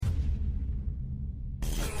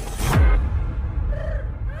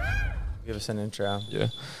Give us an intro. Yeah.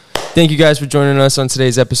 Thank you guys for joining us on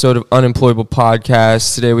today's episode of Unemployable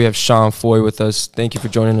Podcast. Today we have Sean Foy with us. Thank you for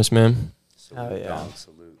joining us, man. Oh, yeah. Dog,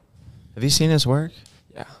 salute. Have you seen his work?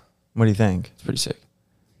 Yeah. What do you think? It's pretty sick.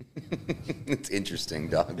 It's interesting,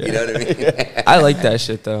 dog. Yeah. You know what I mean? I like that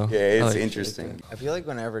shit, though. Yeah, I it's like interesting. I feel like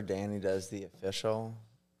whenever Danny does the official,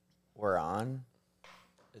 we're on,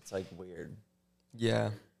 it's like weird.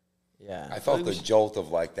 Yeah. Yeah. I felt the jolt of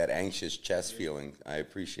like that anxious chest feeling. I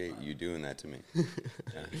appreciate you doing that to me.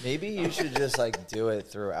 Maybe you should just like do it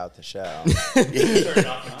throughout the show.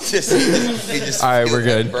 Just All right, feel we're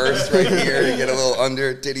that good. Burst right here to get a little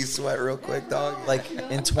under titty sweat real quick, dog. Like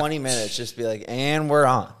in 20 minutes, just be like, and we're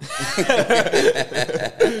on.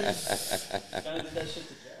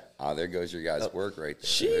 Oh, there goes your guys' work right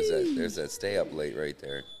there. There's that stay up late right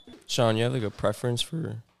there. Sean, you have like a preference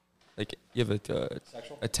for, like, you have like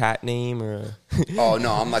a tat name or a... Oh,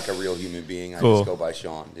 no, I'm like a real human being. I Cool. just go by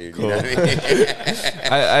Sean, dude. Cool. You know what I mean?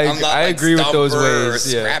 I'm not I like agree with those Stumper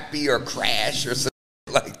ways. Or Yeah. Scrappy or Crash or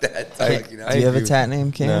something like that. Like, you know? Do you have a agree. tat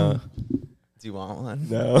name, Cam? No. Do you want one?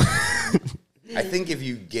 No. I think if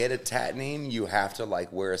you get a tat name, you have to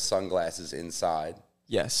like wear sunglasses inside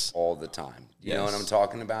Yes. all the time. You know what Yes. I'm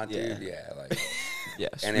talking about, Yeah. dude? Yeah, like.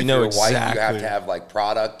 Yes. And we if know you're white, exactly. you have to have like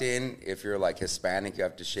product in. If you're like Hispanic, you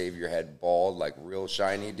have to shave your head bald, like real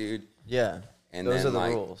shiny, dude. Yeah. And Those then are the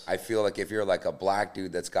like, rules. I feel like if you're like a black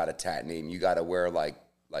dude that's got a tat name, you got to wear like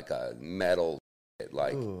a metal, shit,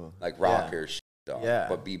 like Ooh, rocker shit, dog, Yeah.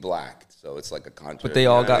 but be black. So it's like a contrast. But they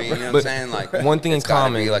all got- you know what I'm but saying? Like one thing in it's gotta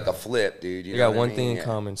common. be like a flip, dude. You You know got what I one mean? thing in Yeah.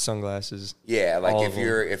 common, sunglasses. Yeah, like All if of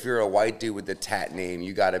them. you're a white dude with the tat name,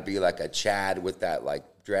 you got to be like a Chad with that like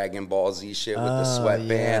Dragon Ball Z shit with the Oh, sweatband,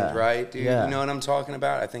 yeah. right, dude? Yeah. You know what I'm talking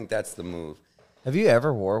about? I think that's the move. Have you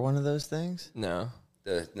ever wore one of those things? No.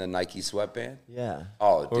 The Nike sweatband. Yeah.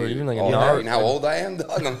 Oh, dude. Or even like a oh, Nike- you know how old I am,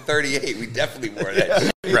 dog? I'm 38. We definitely wore that,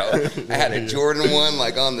 shit, bro. I had a Jordan one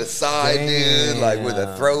like on the side, dude, like with a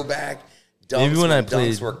Damn. throwback. Dunks, Maybe when I dunks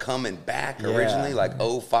played- were coming back Yeah. originally, like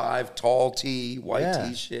 05, tall tee, white Yeah.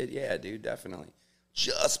 tee shit. Yeah, dude, definitely.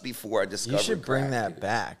 Just before I discovered You should bring crack, that dude.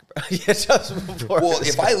 back, bro. Yeah, just before. Well,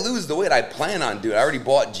 if I lose the weight, I plan on doing. I already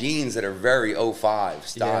bought jeans that are very 05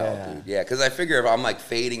 style, Yeah. dude. Yeah, because I figure if I'm like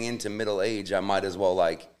fading into middle age, I might as well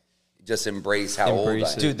like just embrace how old I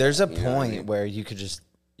Embrace am. it. Dude, there's a You know what I point mean? where you could just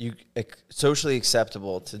socially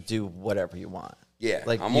acceptable to do whatever you want. Yeah,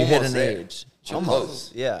 like I'm you hit almost an there. age. I'm Almost.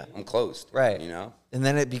 close. Yeah, I'm close. right. You know? and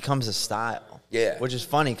then it becomes a style. Yeah. which is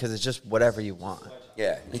funny because it's just whatever you want.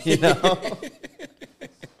 Yeah. You know?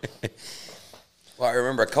 Well, I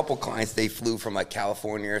remember a couple clients, they flew from like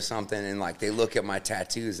California or something, and like they look at my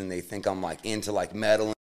tattoos and they think I'm like into like metal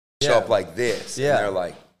and show Yeah. up like this. Yeah. And they're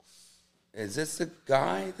like, is this the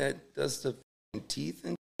guy that does the teeth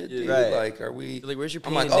and shit, dude? Right. Like, are we? Like, where's your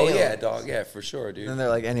I'm like, painted oh nails? yeah, dog, yeah, for sure, dude. And then they're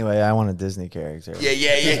like, anyway, I want a Disney character.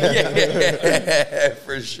 Yeah,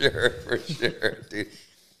 for sure, dude.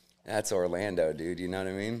 That's Orlando, dude. You know what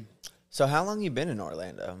I mean? So how long you been in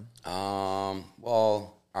Orlando?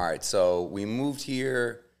 Well, all right. So we moved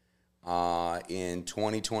here in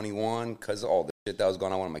 2021 because of all the shit that was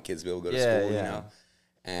going on when my kids be able to go to Yeah, school, yeah. you know.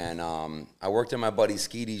 And I worked in my buddy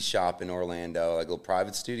Skeety's shop in Orlando, like a little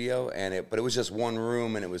private studio, but it was just one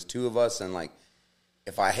room, and it was two of us, and like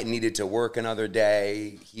if I had needed to work another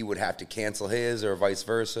day, he would have to cancel his or vice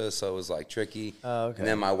versa, so it was like tricky. Oh, okay. And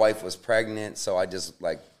then my wife was pregnant, so I just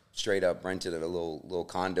like straight up rented a little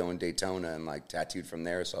condo in Daytona and like tattooed from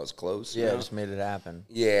there, so I was close. you Yeah, know? just made it happen.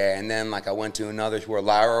 Yeah, and then like I went to another where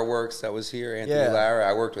Lara works that was here, Anthony Yeah. Lara.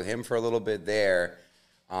 I worked with him for a little bit there.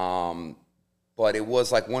 But it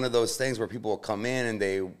was like one of those things where people would come in and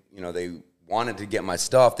they wanted to get my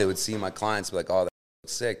stuff. They would see my clients be like, oh, that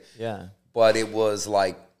looks sick. Yeah. But it was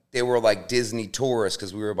like they were like Disney tourists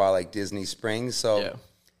because we were by like Disney Springs. So Yeah.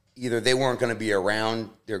 either they weren't going to be around,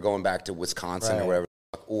 they're going back to Wisconsin Right. or whatever,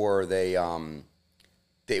 or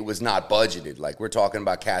it was not budgeted. Like we're talking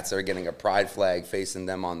about cats that are getting a pride flag facing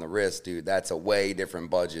them on the wrist, dude. That's a way different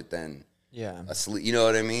budget than Yeah. a sleep. You know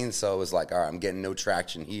what I mean? So it was like, all right, I'm getting no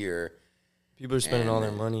traction here. People are spending all their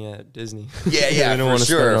And- money at Disney. Yeah, They yeah, don't for wanna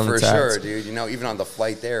spend it sure, on the for tats. sure, dude. You know, even on the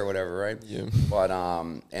flight there or whatever, right? Yeah. But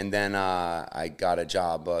and then I got a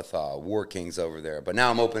job with War Kings over there. But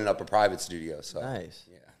now I'm opening up a private studio. So Nice.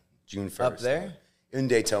 yeah, June 1st. Up there? in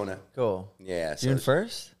Daytona. Cool. Yeah, so June it's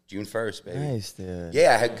 1st? June 1st, baby. Nice, dude.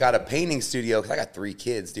 Yeah, I had got a painting studio because I got 3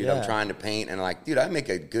 kids, dude. Yeah. I'm trying to paint, and like, dude, I make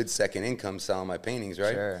a good second income selling my paintings,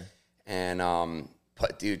 right? Sure. And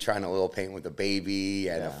but dude, trying to little paint with a baby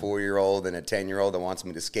and Yeah. a 4-year-old and a 10-year-old that wants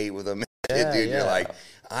me to skate with them, Yeah, dude, yeah. you're like,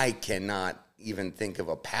 I cannot even think of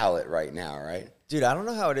a palette right now, right? Dude, I don't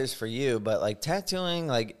know how it is for you, but like tattooing,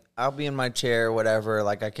 like I'll be in my chair or whatever.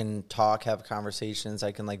 Like, I can talk, have conversations.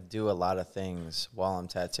 I can, like, do a lot of things while I'm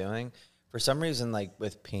tattooing. For some reason, like,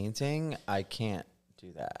 with painting, I can't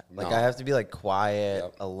do that. Like, No. I have to be, like, quiet,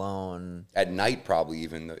 Yep. alone. At night, probably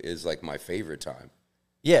even is like my favorite time.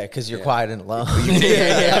 Yeah, because you're quiet and alone.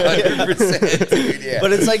 Yeah, 100%, dude. Yeah.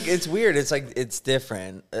 But it's like, it's weird. It's like, it's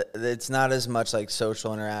different. It's not as much like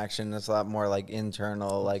social interaction. It's a lot more like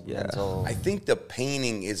internal, like mental. I think the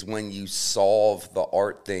painting is when you solve the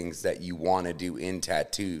art things that you want to do in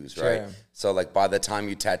tattoos, right? Sure. So like by the time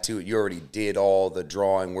you tattoo it, you already did all the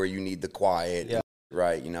drawing where you need the quiet, Yeah.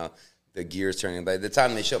 right? You know, the gears turning. By the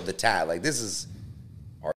time they show up the tat, like this is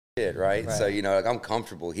our shit, right? So, Right. you know, like I'm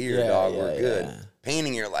comfortable here, Yeah, dog. yeah, We're good. yeah.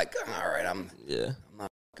 Painting, you're like, all right, I'm Yeah. not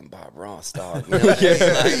fucking Bob Ross, dog. You know what I mean?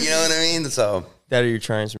 Like, you know what I mean? So That or you're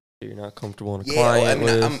trying some shit you're not comfortable in a yeah, client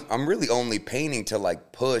well, I mean, with. I'm really only painting to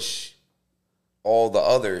like push all the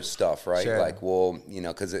other stuff, right? Sure. Like, well, you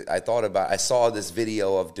know, because I saw this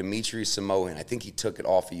video of Dimitri Samoan. I think he took it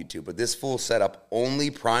off of YouTube, but this fool set up only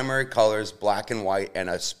primary colors, black and white, and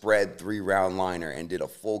a spread 3-round liner, and did a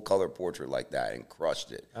full color portrait like that and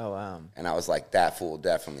crushed it. Oh, wow. And I was like, that fool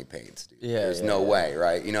definitely paints, dude. Yeah, There's yeah, no yeah. way,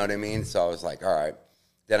 right? You know what I mean? So I was like, all right.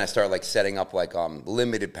 Then I started like setting up like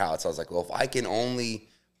limited palettes. I was like, well, if I can only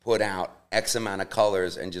put out X amount of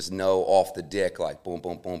colors and just know off the dick, like boom,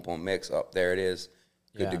 boom, boom, boom, mix up, there it is.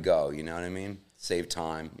 Good to Yeah. go. You know what I mean? Save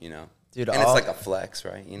time, you know? Dude, and it's like a flex,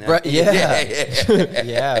 right? You know? Right, yeah. yeah.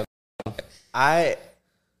 Yeah. I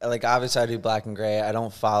like, obviously I do black and gray. I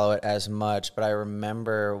don't follow it as much, but I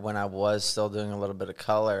remember when I was still doing a little bit of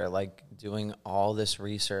color, like doing all this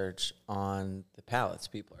research on the palettes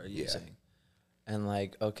people are using. And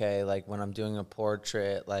like, okay, like when I'm doing a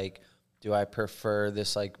portrait, like, do I prefer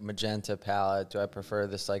this like magenta palette? Do I prefer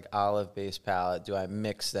this like olive based palette? Do I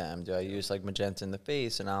mix them? Do I use like magenta in the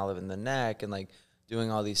face and olive in the neck, and like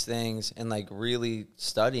doing all these things and like really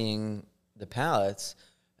studying the palettes?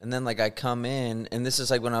 And then like I come in, and this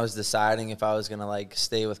is like when I was deciding if I was gonna like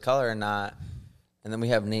stay with color or not. And then we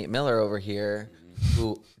have Nate Miller over here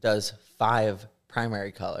who does 5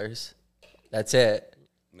 primary colors. That's it.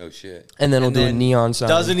 No shit. And then we'll And do a then neon sign.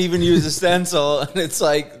 Doesn't even use a stencil, and it's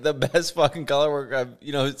like the best fucking color work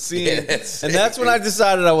I've seen. Yeah, that's and that's when I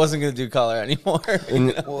decided I wasn't gonna do color anymore.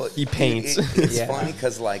 And Well, he paints. It's Yeah. funny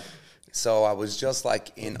because, like, so I was just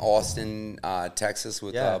like in Austin, Texas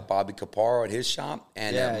with Yeah. Bobby Caparo at his shop,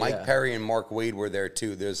 and Yeah, Mike yeah. Perry and Mark Wade were there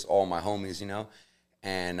too. There's all my homies, you know,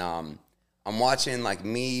 and I'm watching like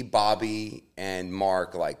me, Bobby, and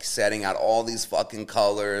Mark like setting out all these fucking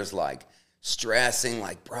colors, like stressing,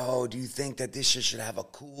 like, bro, do you think that this shit should have a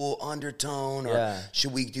cool undertone, or Yeah.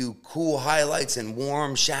 should we do cool highlights and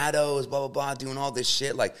warm shadows, blah, blah, blah, doing all this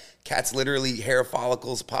shit. Like, cats literally hair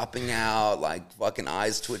follicles popping out, like fucking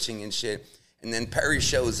eyes twitching and shit. And then Perry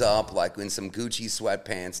shows up, like, in some Gucci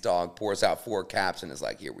sweatpants, dog, pours out 4 caps and is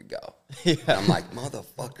like, here we go. Yeah. And I'm like,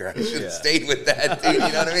 motherfucker, I should have stayed with that, dude. You know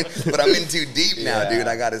what I mean? But I'm in too deep now, Yeah. dude.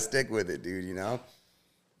 I got to stick with it, dude, you know?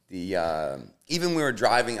 Even we were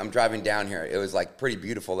driving, I'm driving down here. It was like pretty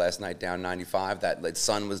beautiful last night down 95. That like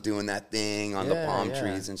sun was doing that thing on the Yeah, palm yeah.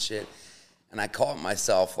 trees and shit. And I caught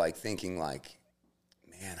myself like thinking like,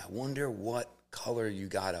 man, I wonder what color you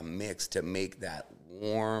gotta mix to make that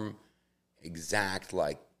warm, exact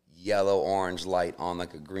like yellow orange light on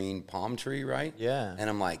like a green palm tree, right? Yeah. And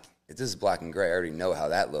I'm like, if this is black and gray, I already know how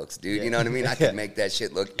that looks, dude. Yeah. You know what I mean? I could make that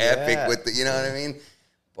shit look epic with the, you know what I mean?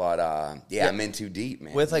 But yeah, I'm in too deep,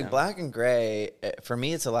 man. With you like know? black and gray, for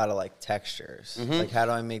me, it's a lot of like textures. Like, how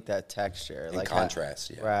do I make that texture? In Like contrast,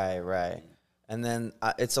 yeah. Right. And then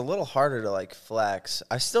it's a little harder to like flex.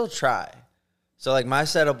 I still try. So like my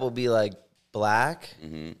setup will be like black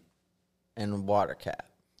and water cap.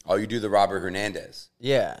 Oh, you do the Robert Hernandez.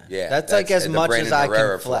 Yeah. Yeah. That's like as the much Brandon as I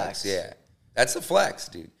Herrera can flex. Yeah. That's a flex,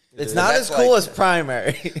 dude. It's But not that's as cool like- as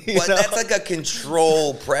primary. you But know? that's like a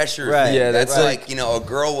control pressure Right. thing. Yeah, that's that's like, you know, a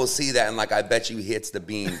girl will see that and like, I bet you hits the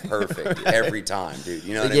beam perfect every time, dude.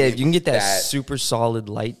 You know what I yeah, mean? if you can get that, super solid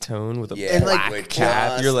light tone with a yeah, black with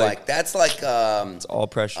cap, just, you're like, that's like, it's all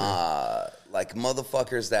pressure. like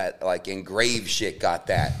motherfuckers that like engrave shit got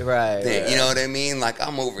that Right, thing. right. You know what I mean? Like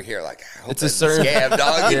I'm over here like I hope It's a that's certain scab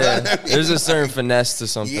dog. You know yeah, what I mean? there's a certain finesse to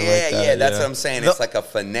something yeah, like that. yeah, that's what I'm saying. It's The- like a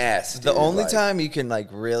finesse. The dude, only like- time you can like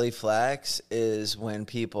really flex is when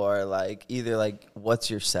people are like either like, "What's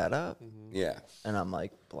your setup?" yeah, and I'm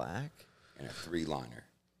like, "Black." and a 3-liner.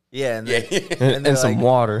 Yeah, and then, Yeah. And they're some like,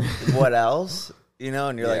 water. "What else?" You know,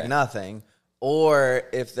 and you're Yeah. like, "Nothing." Or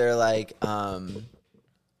if they're like,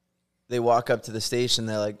 they walk up to the station,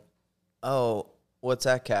 they're like, "Oh, what's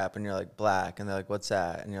that cap?" And you're like, "Black." And they're like, "What's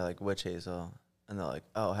that?" And you're like, "Witch hazel." And they're like,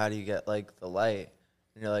 "Oh, how do you get like the light?"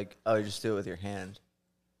 And you're like, oh, you just do it with your hand.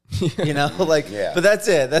 You know, like, Yeah. but that's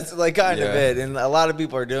it. That's like kind of Yeah. it. And a lot of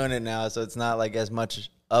people are doing it now, so it's not like as much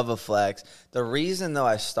of a flex. The reason though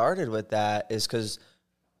I started with that is because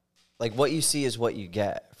like what you see is what you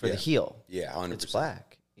get for the heel. Yeah, 100%. It's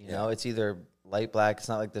black. You know, it's either light black. It's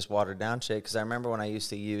not like this watered down shit. Because I remember when I used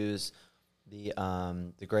to use the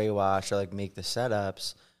gray wash or like make the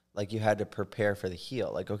setups, like you had to prepare for the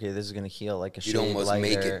heel. Like, okay, this is gonna heal like a shade You'd almost lighter.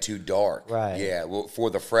 make it too dark. Right. Yeah, well, for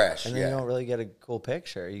the fresh. And then yeah. you don't really get a cool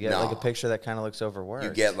picture. You get like a No. picture that kind of looks overworked.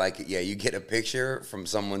 You get you get a picture from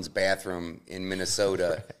someone's bathroom in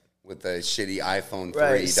Minnesota with a shitty iPhone 3,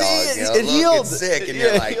 Right. dog. See, You know, it look, healed. it's sick, and Yeah,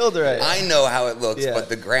 you're it like, healed right. I know how it looks, Yeah. but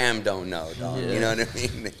the gram don't know, dog. You know what I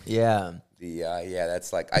mean? Yeah.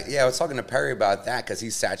 That's like, I was talking to Perry about that because he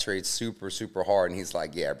saturates super, super hard, and he's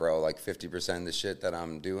like, yeah, bro, like 50% of the shit that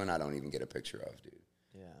I'm doing, I don't even get a picture of, dude.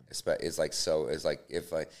 Yeah. It's like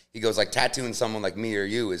if he goes like tattooing someone like me or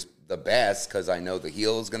you is the best because I know the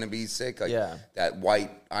heel is gonna be sick, like that white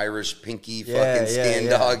Irish pinky fucking skin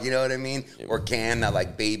dog, you know what I mean? Or that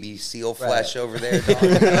like baby seal flesh over there, dog. You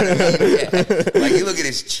know what I mean? Yeah. Like you look at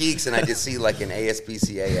his cheeks and I just see like an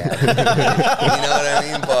ASPCA ad. You know what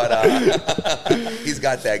I mean? But he's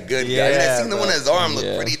got that good guy. And I seen the one on his arm look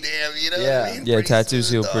pretty damn, you know what I mean? Yeah, Pretty tattoos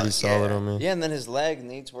smooth, feel pretty dog. solid on me. Yeah, and then his leg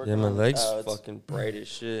needs work. Yeah, my on. leg's Oh, it's- fucking bright as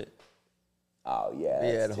shit. Oh yeah.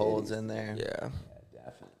 Yeah, that's it holds titties. in there. Yeah.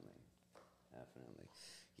 Definitely.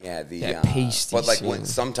 That Yeah, pasty but like when scene.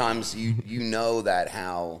 sometimes you know that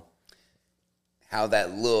how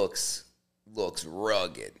that looks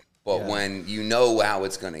rugged, but when you know how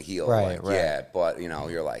it's gonna heal, Right, like, right. yeah, but you know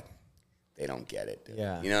you're like they don't get it, dude.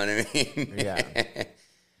 Yeah. You know what I mean? Yeah.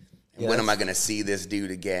 And when am I gonna see this dude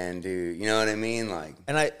again, dude? You know what I mean? Like,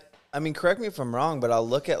 And I mean, correct me if I'm wrong, but I'll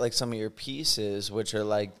look at like some of your pieces, which are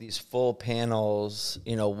like these full panels,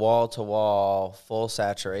 you know, wall to wall, full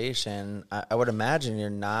saturation. I would imagine you're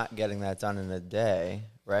not getting that done in a day,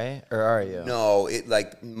 right? Or are you? no, it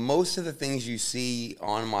like most of the things you see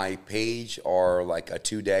on my page are like a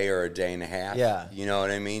 2-day or a day and a half. Yeah. You know what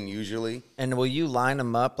I mean? Usually. And will you line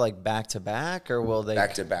them up like back to back, or will they?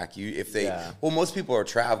 Back to back. Yeah. Well, most people are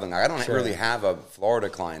traveling. I don't Sure. really have a Florida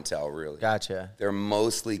clientele, really. Gotcha. They're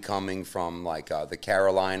mostly coming from like the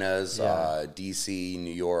Carolinas, Yeah. DC,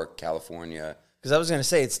 New York, California. Because I was gonna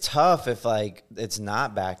say it's tough if like it's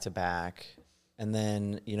not back to back, and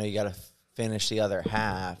then you know you got to finish the other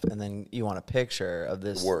half, and then you want a picture of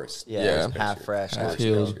this Worst. Yeah. half fresh, half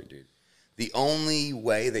healed. healed. Picture, dude. The only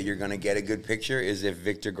way that you're going to get a good picture is if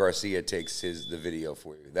Victor Garcia takes the video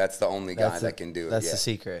for you. That's the only guy that can do it. That's yeah. the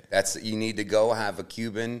secret. You need to go have a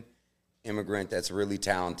Cuban immigrant that's really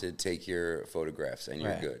talented take your photographs, and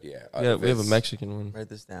you're Right. good. Yeah. Yeah, we have a It's- Mexican one. Write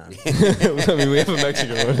this down. I mean, we have a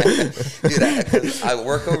Mexican one. Dude, I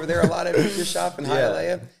work over there a lot at Victor's shop in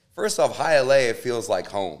Hialeah. First off, Hialeah feels like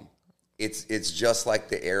home. It's just like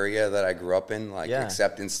the area that I grew up in, like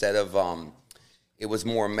except instead of it was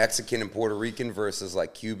more Mexican and Puerto Rican versus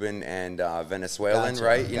like Cuban and Venezuelan, Gotcha,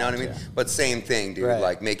 right? You know what I mean? gotcha. But same thing, dude. Right.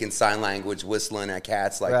 Like making sign language, whistling at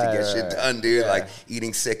cats, like to Right, get right, shit right. done, dude. Yeah. Like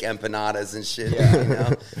eating sick empanadas and shit, you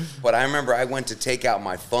know? But I remember I went to take out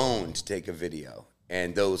my phone to take a video,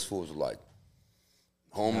 and those fools were like,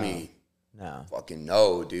 homie, No. fucking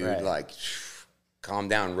no, dude. Right. Like, calm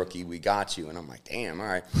down, rookie. We got you. And I'm like, damn, all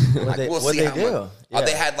right. Like, what'd they do? much. Yeah.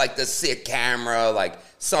 They had like the sick camera, like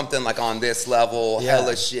something like on this level, Yeah.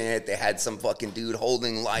 hella shit. They had some fucking dude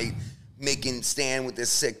holding light, making stand with this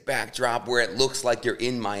sick backdrop where it looks like you're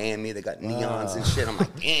in Miami. They got neons and shit. I'm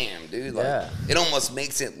like, damn, dude. Like, Yeah. it almost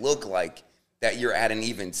makes it look like that you're at an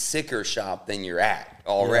even sicker shop than you're at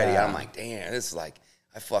already. Yeah. I'm like, damn, this is like,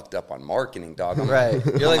 I fucked up on marketing, dog. I'm Right.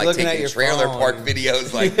 I'm You're like looking taking at your trailer phone. park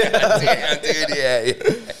videos, like, God damn, dude, yeah.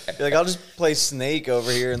 You're like, I'll just play Snake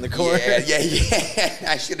over here in the corner. Yeah.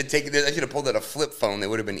 I should have taken this. I should have pulled out a flip phone. They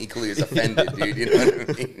would have been equally as offended, dude. You know what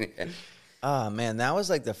I mean? Oh man, that was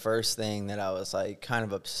like the first thing that I was like kind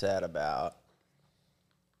of upset about.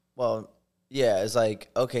 Well, yeah, it's like,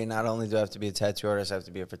 okay, not only do I have to be a tattoo artist, I have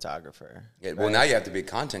to be a photographer. Yeah, well, now you have to be a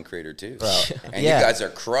content creator too, and Yeah. you guys are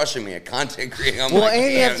crushing me at content creating. I'm Well, like,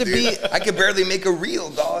 and you have damn, to dude, be- I could barely make a reel,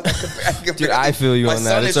 dog. Dude, I feel you my on that.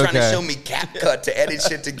 son It's is trying to okay. show me CapCut to edit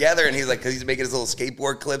shit together, and he's like, because he's making his little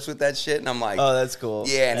skateboard clips with that shit, and I'm like, Oh, that's cool.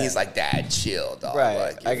 yeah, and he's like, Dad, chill, dog. Right,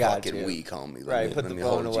 Like, you're I got fucking you. weak, homie. Right, put the phone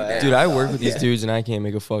hold you away. down, Dude, I dog. work with these dudes and I can't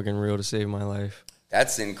make a fucking reel to save my life.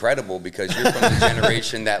 That's incredible because you're from the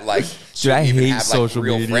generation that like Dude, I shouldn't even hate have like social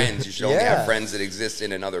real media. friends. You should only Yeah. have friends that exist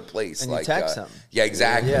in another place. And you like text them. Yeah,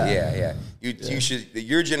 exactly. Yeah. Yeah. You should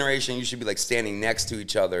your generation. You should be like standing next to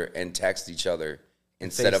each other and text each other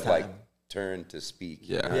instead of like FaceTime. turn to speak.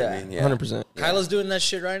 Yeah. You know what I mean? 100%. Kyla's doing that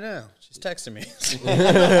shit right now. She's texting me.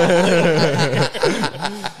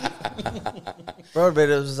 Bro, but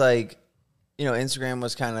it was like, you know, Instagram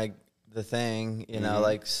was kind of like the thing, you know,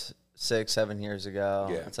 like 6-7 years ago.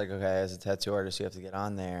 Yeah. It's like, okay, as a tattoo artist, you have to get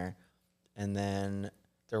on there. And then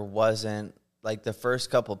there wasn't, like, the first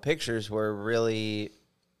couple pictures were really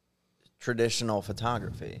traditional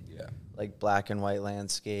photography. Yeah. Like black and white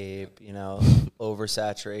landscape, you know,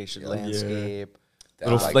 oversaturation landscape. That,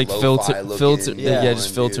 Little like, filter, lo-fi filter, looking yeah, one,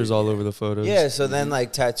 just filters dude. all over the photos. Yeah, so then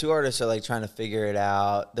like tattoo artists are like trying to figure it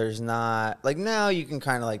out. There's not like now you can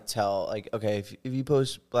kind of like tell like okay if you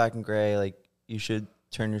post black and gray like you should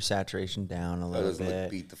turn your saturation down a little doesn't, bit.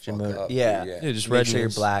 like, beat the Should fuck up, dude, Yeah. yeah. Yeah, just make sure your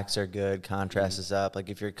redness. blacks are good, contrast is up. Like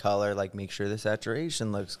if your color, like make sure the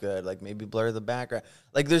saturation looks good. Like maybe blur the background.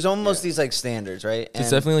 Like there's almost these like standards, right? It's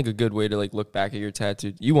definitely like a good way to like look back at your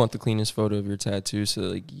tattoo. You want the cleanest photo of your tattoo so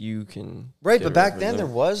like you can right, get but back rid of then there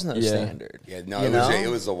them. was no Yeah. standard. Yeah, no, you it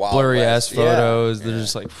know? was a wild blurry west. ass photos. They're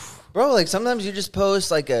just like Bro, like sometimes you just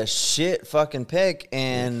post like a shit fucking pic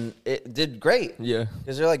and it did great. yeah.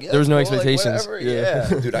 Because they're like, yeah, There was no cool, like, expectations. whatever, Yeah.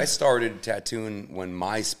 yeah. Dude, I started tattooing when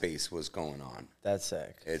MySpace was going on. That's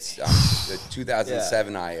sick. It's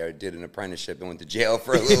 2007. I did an apprenticeship and went to jail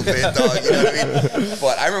for a little bit, dog. You know what I mean?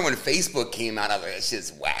 But I remember when Facebook came out, I was like, "This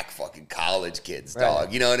shit's whack, fucking college kids, dog."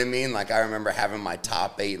 Right. You know what I mean? Like I remember having my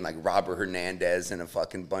top 8 and like Robert Hernandez and a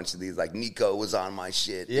fucking bunch of these. Like Nico was on my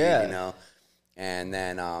shit. Dude, Yeah. you know. And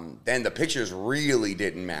then the pictures really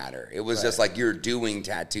didn't matter. It was just like you're doing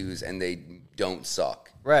tattoos and they don't suck.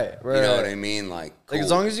 Right, right. You know what right. I mean? Like, Like as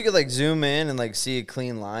cool. long as you could like zoom in and like see a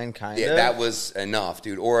clean line, kind of. Yeah, that was enough,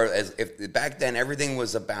 dude. Or as if back then everything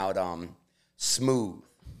was about smooth.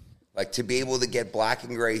 Like to be able to get black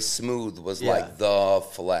and gray smooth was Yeah. like the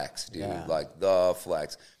flex, dude. Yeah. Like the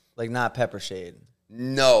flex. like not pepper shade.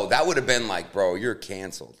 No, that would have been like, bro, you're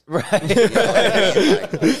canceled. Right. You know what I mean?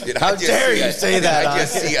 Like, did How I just dare see you a- say did that I on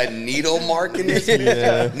just here? see a needle mark in this.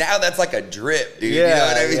 Now that's like a drip, dude. You know Yeah,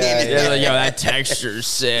 what I mean? yeah, Yeah, like, yo, that texture's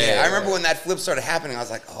sick. Yeah, I remember when that flip started happening, I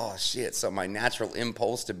was like, oh, shit. So my natural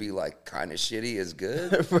impulse to be, like, kind of shitty is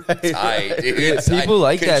good? Tight, dude. Yeah, people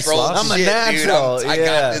like that Controlled sloppy I'm a shit, natural, dude. I yeah.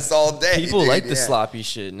 got this all day, People dude. like the Yeah. sloppy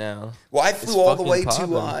shit now. Well, I It's flew all the fucking way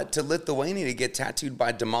poppin'. to Lithuania to get tattooed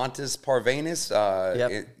by Demontis Parvanis.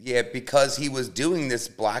 Yep. Yeah, because he was doing this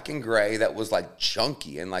black and gray that was, like,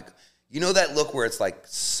 chunky. And, like, you know that look where it's, like,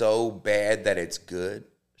 so bad that it's good?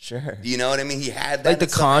 Sure. You know what I mean? He had that. Like, the in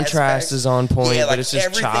some contrast aspects. is on point, yeah, but like it's just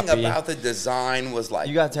everything choppy. about the design was like.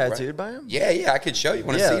 You got tattooed by him? Yeah, I could show you.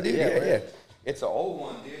 Want to Yeah, see, dude? yeah, Yeah, right. yeah. It's an old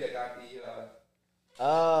one, dude. I got the.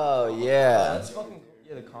 Oh yeah. fucking,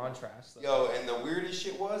 yeah, the contrast. Yo, and the weirdest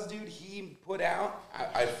shit was, dude. He put out.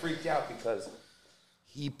 I freaked out because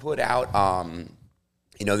he put out.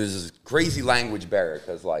 You know, there's this crazy language barrier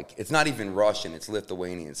because, like, it's not even Russian; it's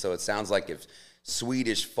Lithuanian. So it sounds like if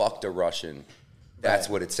Swedish fucked a Russian, that's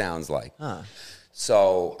what it sounds like. Huh.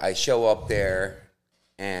 So I show up there,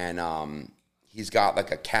 and he's got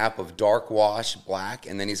like a cap of dark wash black,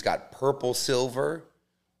 and then he's got purple silver,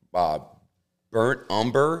 burnt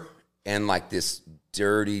umber, and like this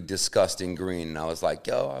dirty, disgusting green. And I was like,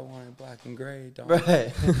 yo, I wanted black and gray, dog. Right.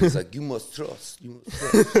 He's like, you must trust. And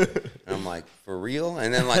I'm like, for real?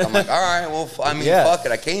 And then like, I'm like, all right, well, I mean, Yeah. fuck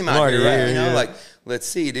it. I came out Already here, right? here, You know, yeah. like, let's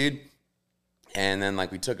see, dude. And then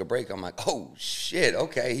like we took a break. I'm like, oh shit,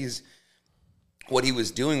 okay. What he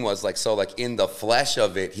was doing was like, so like in the flesh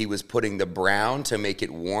of it, he was putting the brown to make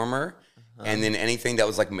it warmer. And then anything that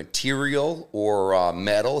was like material or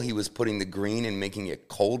metal, he was putting the green and making it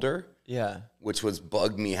colder, Yeah. which was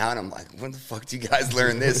bugged me out. I'm like, when the fuck do you guys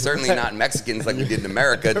learn this? Certainly not Mexicans like we did in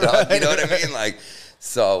America, dog. You know what I mean? Like,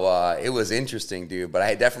 so it was interesting, dude. But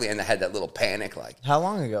I definitely had that little panic, like How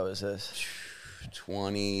long ago was this?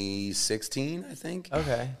 2016, I think.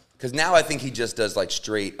 Okay. Because now I think he just does like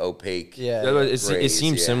straight opaque. Yeah. Yeah, but it Grays,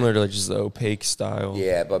 seems yeah. similar to like just the opaque style.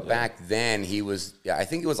 Yeah, but back then he was, I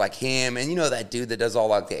think it was like him, and you know that dude that does all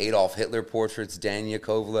like the Adolf Hitler portraits, Dan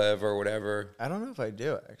Yakovlev or whatever. I don't know if I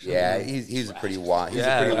do actually. Yeah, he's a pretty wild. He's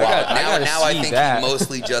Yeah, a pretty I wild. gotta- I gotta now I see think that. he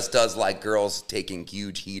mostly just does like girls taking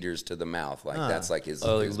huge heaters to the mouth. Like that's like his.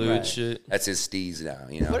 Oh, like his lewd vibe. shit. That's his steez now.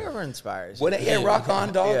 You know. Whatever inspires. you. What? Yeah, rock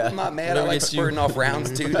on, dog. Yeah. I'm not mad. Whatever I like gets you. squirting off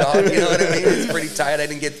rounds too, dog. You know what I mean? It's pretty tight. I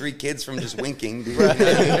didn't get 3 kids from just winking, dude. You know what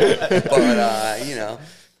I mean? But you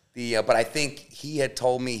know, but I think he had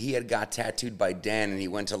told me he had got tattooed by Den, and he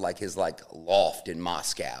went to like his like loft in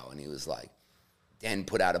Moscow, and he was like, Den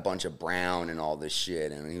put out a bunch of brown and all this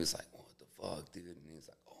shit, and he was like, what the fuck, dude? And he was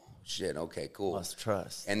like, oh shit, okay, cool. Lost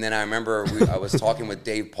trust. And then I remember I was talking with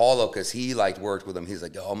Dave Paulo because he like worked with him. He's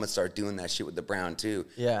like, "Oh, I'm gonna start doing that shit with the brown too."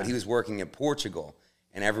 Yeah. But he was working in Portugal,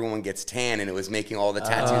 and everyone gets tan, and it was making all the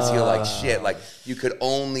tattoos feel like shit. Like you could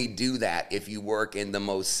only do that if you work in the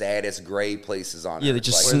most saddest gray places on Yeah, Earth. they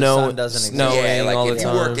just like, the snow, sun doesn't exist. snowing yeah, like all if the you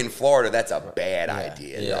time. work in Florida, that's a bad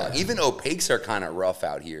idea. Yeah. Dog. Even opaques are kind of rough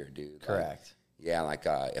out here, dude. Like, Correct. yeah, like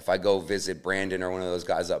if I go visit Brandon or one of those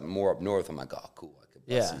guys up north, I'm like, oh, cool. I could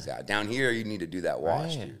bust Yeah. these out. Down here, you need to do that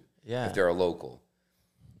wash, Right. dude. Yeah. If they're a local.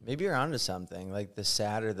 Maybe you're onto something. Like the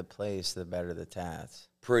sadder the place, the better the tats.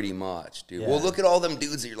 Pretty much, dude. Yeah. Well, look at all them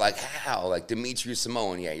dudes that you're like, how? Like Dimitri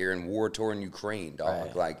Samoan, yeah, you're in war-torn Ukraine, dog.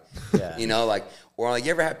 Right. Like, Yeah. you know, like, or like,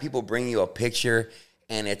 you ever have people bring you a picture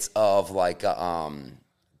and it's of like,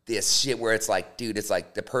 this shit where it's like, dude, it's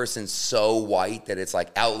like the person's so white that it's like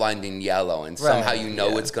outlined in yellow and somehow Right. you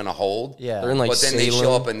know it's going to hold. Yeah. They're in like But then they show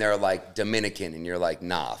Salem. up and they're like Dominican, and you're like,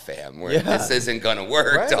 nah, fam, Yeah. this isn't gonna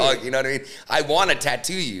work, Right. dog. You know what I mean? I want to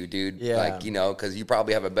tattoo you, dude. Yeah. Like, you know, because you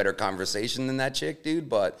probably have a better conversation than that chick, dude.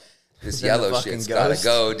 But this Than the yellow fucking shit's ghost. gotta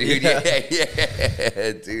go, dude. Yeah.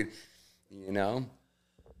 Yeah, dude. You know?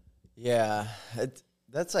 Yeah,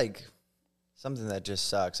 that's like something that just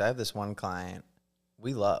sucks. I have this one client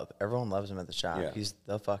we love. Everyone loves him at the shop. Yeah. He's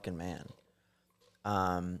the fucking man.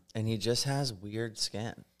 And he just has weird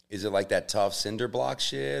skin. Is it like that tough cinder block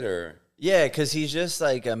shit or? Yeah, because he's just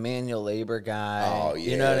like a manual labor guy. Oh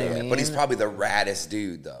yeah, You know what I mean? But he's probably the raddest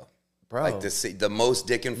dude though. Bro. Like the most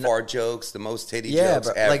dick and fart jokes, the most titty yeah, jokes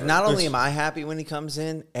but ever. like not only am I happy when he comes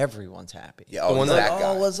in, everyone's happy. Yeah, oh, one he's that- that guy.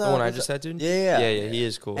 Oh, what's The up? one I What's just up? said, dude? Yeah. Yeah, he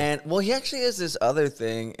is cool. And well, he actually has this other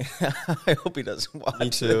thing. I hope he doesn't watch. Me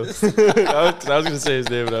too. this. I was going to say his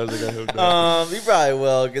name, but I was like, I hope not. He probably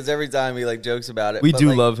will because every time he like jokes about it. We But, do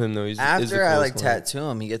like, love him, though. He's is the After I like coolest one. tattoo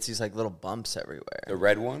him, he gets these like little bumps The everywhere.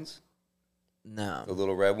 red ones? No, The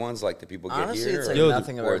little red ones like the people get honestly, here? it's like or-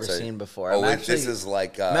 nothing I've or ever it's seen before. Oh, I'm this actually, is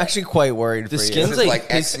like I'm actually quite worried The for skin's this you. is like-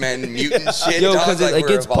 like X-Men mutant shit. Yo, dog, because like it we're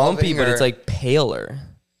gets bumpy, evolving, but it's or- like paler.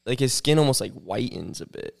 Like his skin almost like whitens a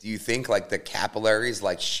bit. Do you think like the capillaries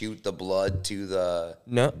like shoot the blood to the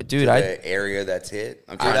No, to dude, I the area that's hit?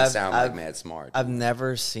 I'm trying Dude, to sound like I've- mad smart. I've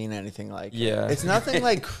never seen anything like Yeah. it. It's nothing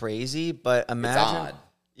like crazy, but imagine. odd.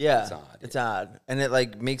 Yeah, It's odd, It's odd, and it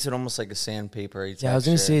like makes it almost like a sandpaper. yeah, I was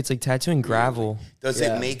gonna say it's like tattooing gravel. Does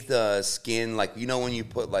Yeah. it make the skin like, you know, when you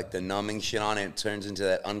put like the numbing shit on it, it turns into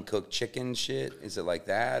that uncooked chicken shit? Is it like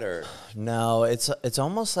that or? No, it's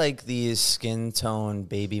almost like these skin tone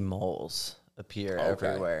baby moles appear Okay,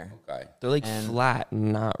 everywhere. Okay. They're like And- flat,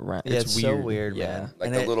 not round. Yeah, it's so weird, yeah. man. Like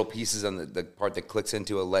And the it- little pieces on the part that clicks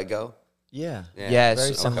into a Lego? Yeah, Yeah. Yes,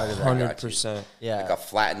 Very similar to that. 100%. yeah. Like a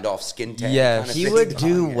flattened off skin tag. Yeah, kind of He thing? would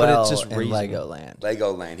do Oh, yeah. well just in reason. Legoland.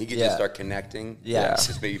 Legoland. He could Yeah. just start connecting. Yeah.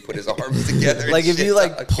 Just maybe put his arms together. and Like if shit, you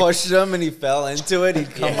like dog. pushed him and he fell into it,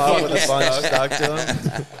 he'd come up with a bunch stuck to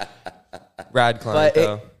him. Rad client, But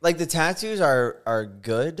though. like the tattoos are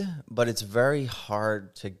good, but it's very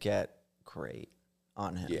hard to get great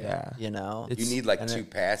on him. Yeah. You know? It's- You need like and two it-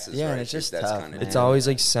 passes. yeah, right? and it's just That's tough, kinda man. It's always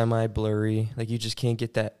like semi blurry. Like you just can't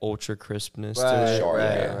get that ultra crispness to right, it. Sure,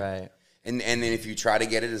 right, yeah. right. And then if you try to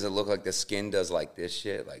get it, does it look like the skin does like this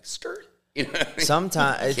shit, like skirt? You know what I mean?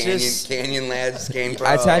 Sometimes it's just Canyon lads, skin.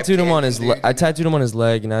 I tattooed him on Canyon, his. dude. I tattooed him on his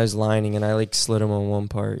leg, and I was lining, and I like slid him on one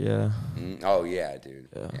part. Yeah, Oh yeah, dude.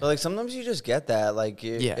 but like sometimes you just get that. Like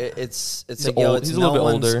Yeah. it's He's like yo, old- it's he's a no little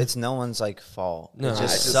bit one's older. it's no one's like fault. No. It Nah,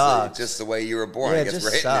 just it's sucks. just the way you were born. Yeah, I it guess just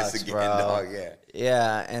redness sucks, again, bro. dog. Yeah.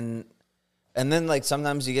 Yeah, and then like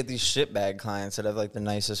sometimes you get these shitbag clients that have like the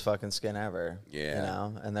nicest fucking skin ever. Yeah. You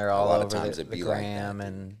know, and they're all lot of over times the it be like gram that,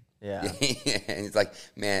 and yeah. Yeah, and it's like,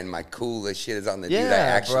 man, my coolest shit is on the dude I Yeah,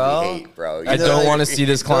 actually bro. hate, bro. I You know, don't like- want to see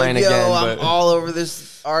this client Like, yo, again. I'm But all over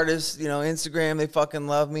this artist, Instagram. They fucking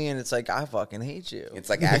love me, and it's like I fucking hate you.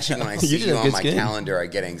 It's like actually when I You see just you have on good my skin. calendar, I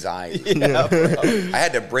get anxiety. yeah, bro. I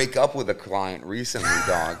had to break up with a client recently,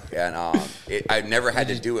 dog, and I never had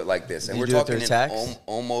to do it like this. And you we're do it talking through in text?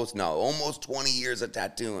 almost 20 years of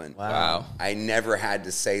tattooing. Wow. I never had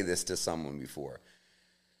to say this to someone before.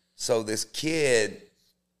 So this kid,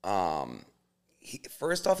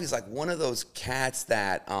 first off, he's like one of those cats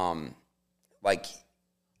that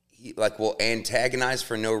he will antagonize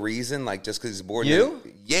for no reason, like just because he's bored. You?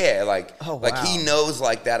 Yeah, like Oh, like he wow. knows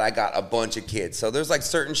like that I got a bunch of kids. So there's like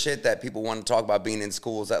certain shit that people want to talk about being in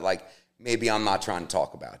schools that like maybe I'm not trying to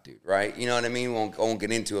talk about, dude, right? You know what I mean? Won't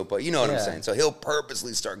get into it, but you know what I'm Yeah. saying. So he'll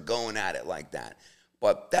purposely start going at it like that.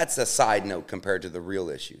 But that's a side note compared to the real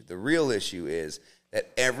issue. The real issue is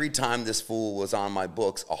that every time this fool was on my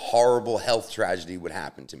books, a horrible health tragedy would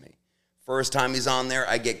happen to me. First time he's on there,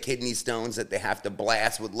 I get kidney stones that they have to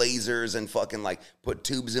blast with lasers and fucking like put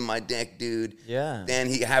tubes in my dick, dude. Yeah. Then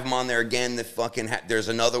he have him on there again. The fucking there's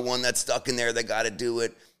another one that's stuck in there. They got to do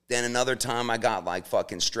it. Then another time I got like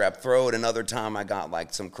fucking strep throat. Another time I got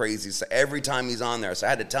like some crazy. So every time he's on there, so I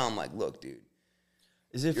had to tell him like, look, dude.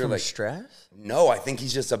 Is it You're from like- stress? No, I think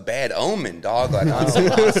he's just a bad omen, dog. Like on some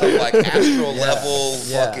like astral level,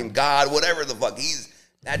 Yeah. fucking God, whatever the fuck.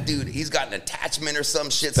 That dude, he's got an attachment or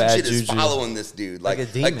some shit. Bad Some shit is juju. following this dude. Like a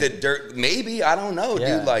demon. the dirt. Maybe, I don't know,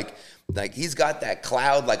 Yeah. dude. Like he's got that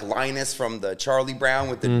cloud like Linus from the Charlie Brown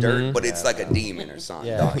with the dirt, but it's like a demon or something.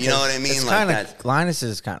 Yeah. Dog. You know what I mean? It's Like kind that. of Linus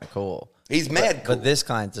is kind of cool. He's mad cool. But this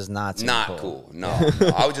client does not seem Not cool. No.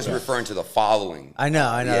 I was just referring to the following. I know.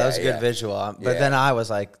 Yeah, That was a good yeah. visual. But Yeah. then I was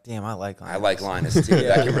like, damn, I like Linus. I like Linus too.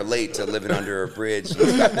 I can relate to living under a bridge.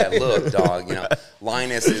 He's got that look, dog. You know,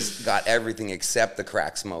 Linus has got everything except the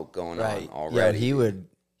crack smoke going Right. on already. Yo, he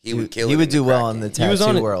would kill He it would in do the well crack in the game. tattoo He was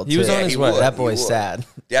on it- world. he was too. on his he way. would, That he boy's would. sad.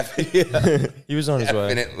 Definitely, He was on his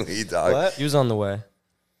way. definitely, dog. What? He was on the way.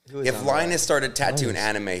 If Linus started tattooing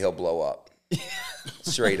anime, he'll blow up.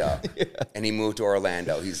 Straight up. And he moved to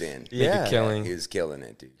Orlando. He's in. Yeah. killing. He's killing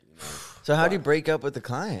it, dude. You know? So how do you break up with the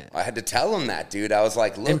client? I had to tell him that, dude. I was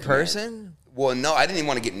like, look, In man. person? Well, no, I didn't even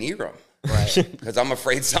want to get near him. Right. Because I'm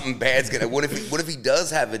afraid something bad's gonna. What if he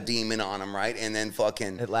does have a demon on him, right? And then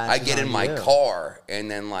fucking, It I latches get in on my you. car,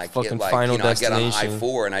 and then like, Fucking I Final get on Destination.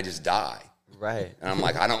 I-4 and I just die. Right. And I'm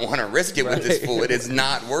like, I don't want to risk it with this Right. fool. It is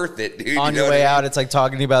not worth it, dude. On You know your what way I mean? out, it's like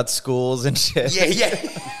talking about schools and shit. Yeah.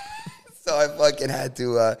 So I fucking had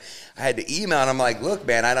to. I had to email, and I'm like, look,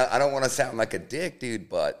 man, I don't want to sound like a dick, dude,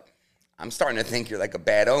 but I'm starting to think you're like a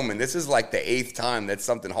bad omen. This is like the 8th time that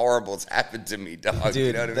something horrible's happened to me, dog. Dude,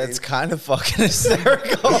 you know what I that's mean? kind of fucking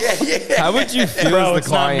hysterical. Yeah. How would you feel Bro, as it's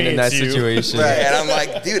the not client me, in that it's you. situation? Right. And I'm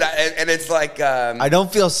like, dude, and it's like, I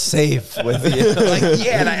don't feel safe with you. like,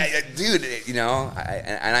 yeah, and dude, you know,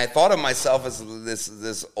 and I thought of myself as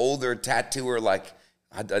this older tattooer, like,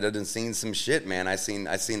 I done seen some shit, man. I seen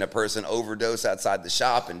a person overdose outside the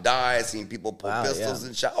shop and die. I seen people pull Wow, pistols yeah.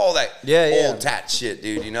 and shot, all that Yeah, old tat shit,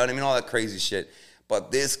 dude. You know what I mean? All that crazy shit.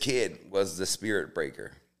 But this kid was the spirit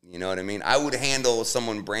breaker. You know what I mean? I would handle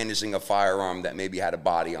someone brandishing a firearm that maybe had a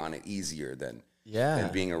body on it easier than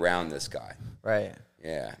being around this guy. Right.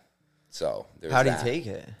 Yeah. So there's How do you that. take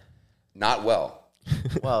it? Not well.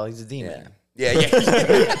 Well, he's a demon. Yeah,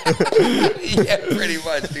 pretty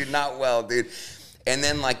much, dude. Not well, dude. And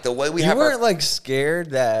then like the way we You have weren't our, like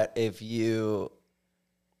scared that if you,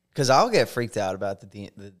 because I'll get freaked out about the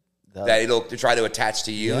that it'll try to attach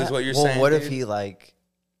to you Yeah. is what you're well, saying. what dude? if he like?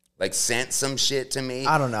 like sent some shit to me?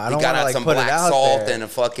 I don't know. I He don't got wanna, out like, some put it black out salt there. and a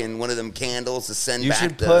fucking one of them candles to send You back.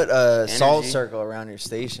 should the put a salt energy. circle around your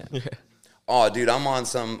station. Oh, dude, I'm on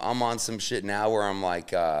some shit now where I'm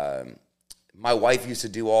like, my wife used to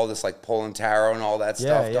do all this like pulling tarot and all that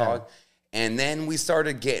stuff, yeah. dog. And then we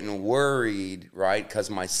started getting worried, right? Because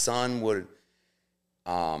my son would,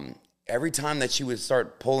 every time that she would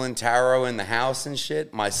start pulling tarot in the house and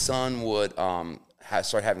shit, my son would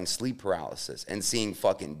start having sleep paralysis and seeing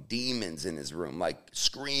fucking demons in his room, like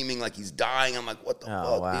screaming like he's dying. I'm like, what the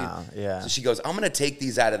Oh, fuck, wow. dude? Yeah. So she goes, I'm going to take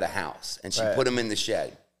these out of the house. And she Right. put them in the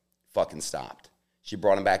shed. Fucking stopped. She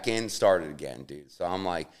brought them back in, started again, dude. So I'm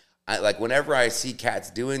like, whenever I see cats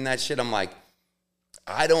doing that shit, I'm like,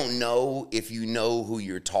 I don't know if you know who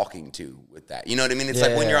you're talking to with that. You know what I mean? It's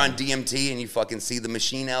like when you're on DMT and you fucking see the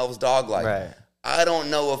machine elves, dog. Like, Right. I don't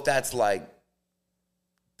know if that's like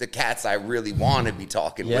the cats I really want to be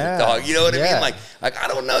talking Yeah. with, dog. You know what I Yeah. mean? Like I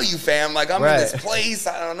don't know you, fam. Like I'm Right. in this place.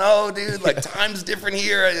 I don't know, dude. Like time's different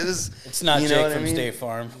here. It's not you know Jake what I from mean? State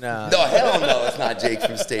Farm. No. No, hell no, it's not Jake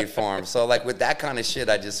from State Farm. So like with that kind of shit,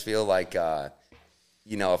 I just feel like,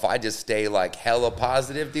 you know, if I just stay like hella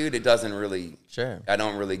positive, dude, it doesn't really, Sure. I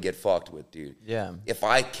don't really get fucked with, dude. Yeah. If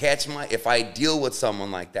I deal with someone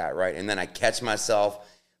like that, right, and then I catch myself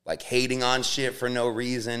like hating on shit for no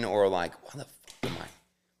reason, or like, why the fuck am I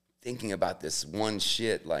thinking about this one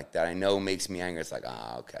shit like that I know makes me angry? It's like,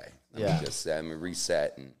 okay, let me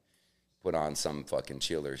reset and put on some fucking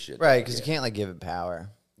chiller shit. Right, because you can't like give it power.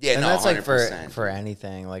 Yeah, and no, that's like 100%. for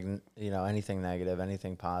anything, like you know, anything negative,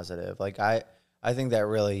 anything positive. Like I think that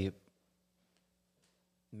really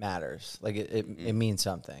matters. Like it means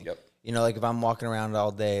something. Yep. You know, like if I'm walking around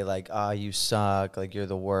all day, like you suck, like you're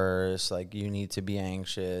the worst, like you need to be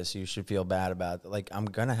anxious, you should feel bad about it. Like I'm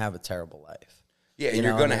gonna have a terrible life. Yeah, and You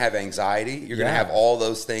you're know, going to and have anxiety. You're going to Yeah. have all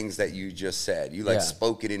those things that you just said. You like Yeah.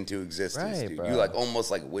 spoke it into existence, Right, dude. bro. You like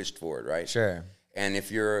almost like wished for it, right? Sure. And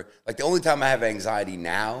if you're like, the only time I have anxiety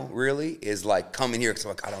now really is like coming here because I'm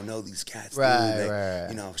like, I don't know these cats, Right, dude. right.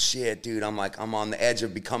 You know, shit, dude. I'm like, I'm on the edge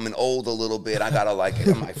of becoming old a little bit. I gotta like,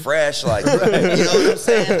 am I fresh? Like, you know what I'm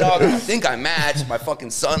saying, dog? I think I match my fucking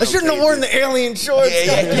son. I shouldn't have worn the alien shorts.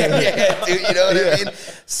 Yeah, dude. You know what I mean?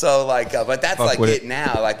 So like, but that's Fuck like with it it.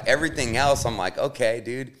 now. Like everything else, I'm like, okay,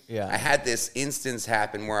 dude. Yeah. I had this instance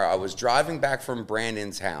happen where I was driving back from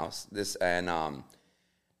Brandon's house.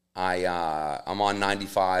 I'm on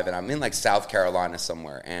 95 and I'm in like South Carolina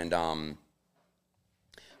somewhere, and I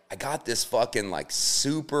got this fucking like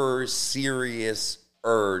super serious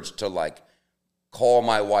urge to like call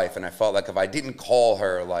my wife, and I felt like if I didn't call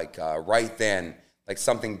her like right then, like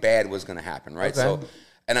something bad was gonna happen, right? Okay. So,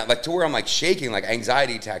 and I, like to where I'm like shaking, like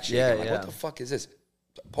anxiety attack shaking. Yeah, Like, yeah. what the fuck is this?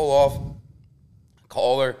 Pull off,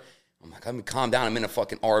 call her. I'm like, let me calm down. I'm in a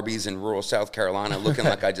fucking Arby's in rural South Carolina looking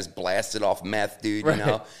like I just blasted off meth, dude, you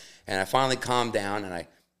know? And I finally calmed down, and I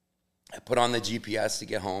put on the GPS to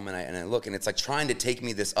get home, and I look, and it's like trying to take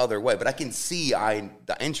me this other way, but I can see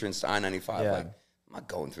the entrance to I-95. Yeah. Like, I'm not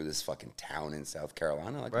going through this fucking town in South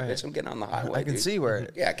Carolina. Like, Right. bitch, I'm getting on the highway, I can dude. see where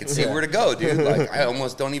it. Yeah, I can see where to go, dude. Like, I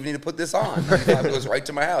almost don't even need to put this on. 95 goes right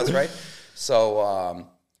to my house, right? So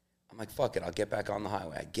I'm like, fuck it, I'll get back on the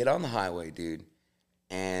highway. I get on the highway, dude,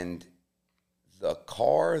 and the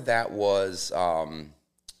car that was,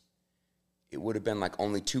 it would have been like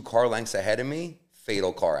only 2 car lengths ahead of me,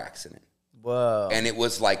 fatal car accident. Whoa. And it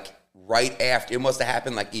was like right after, it must have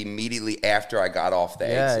happened like immediately after I got off the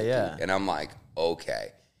exit. yeah. Dude. And I'm like,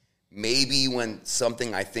 okay. Maybe when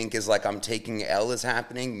something I think is like I'm taking L is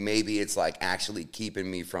happening, maybe it's like actually keeping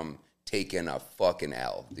me from taking a fucking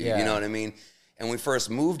L. Dude. Yeah. You know what I mean? And when we first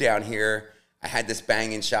moved down here, I had this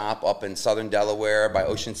banging shop up in southern Delaware by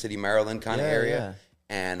Ocean City, Maryland kind of Yeah, area.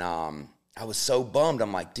 And I was so bummed.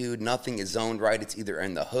 I'm like, dude, nothing is zoned right. It's either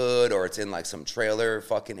in the hood or it's in like some trailer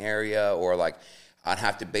fucking area, or like I'd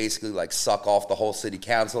have to basically like suck off the whole city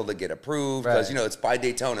council to get approved because, Right. you know, it's by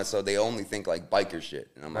Daytona, so they only think like biker shit.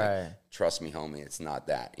 And I'm like, Right. trust me, homie, it's not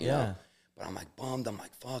that, you Yeah. know? But I'm like bummed. I'm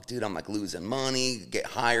like, fuck, dude, I'm like losing money,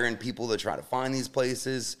 hiring people to try to find these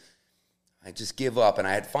places. I just give up. And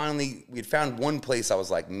we had found one place I was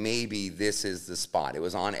like, maybe this is the spot. It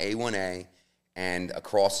was on A1A, and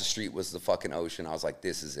across the street was the fucking ocean. I was like,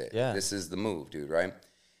 this is it. Yeah. This is the move, dude, right?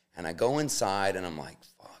 And I go inside, and I'm like,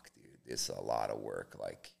 fuck, dude, this is a lot of work.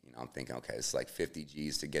 Like, you know, I'm thinking, okay, it's like 50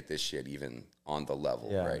 G's to get this shit even on the level,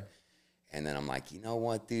 Yeah. right? And then I'm like, you know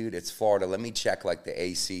what, dude? It's Florida. Let me check, like, the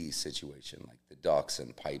AC situation, like the ducts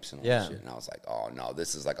and pipes and all Yeah. that shit. And I was like, oh, no,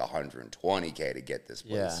 this is like $120K to get this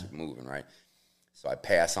place moving, right? So I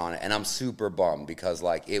pass on it, and I'm super bummed because,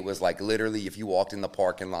 like, it was, like, literally if you walked in the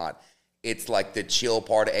parking lot, it's, like, the chill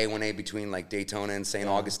part of A1A between, like, Daytona and St.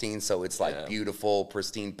 Augustine. So it's, like, beautiful,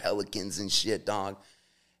 pristine pelicans and shit, dog.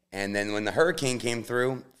 And then when the hurricane came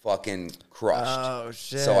through, fucking crushed. Oh,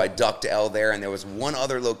 shit. So I ducked L there, and there was one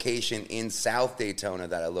other location in South Daytona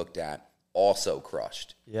that I looked at, also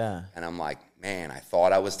crushed. Yeah. And I'm like, man, I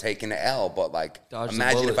thought I was taking the L, but like, Dodged the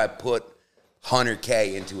imagine if bullet. I put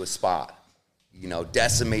 100K into a spot, you know,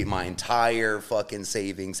 decimate my entire fucking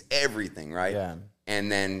savings, everything, right? Yeah.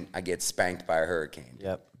 And then I get spanked by a hurricane.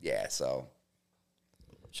 Yep. Yeah, so.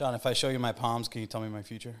 Sean, if I show you my palms, can you tell me my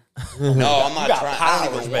future? No, I'm not trying. I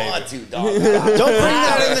don't even want to, dog. Don't bring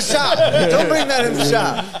that in the shop. Don't bring that in the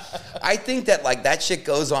shop. I think that, like, that shit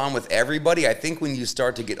goes on with everybody. I think when you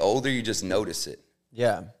start to get older, you just notice it.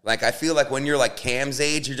 Yeah. Like, I feel like when you're like Cam's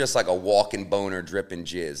age, you're just like a walking boner dripping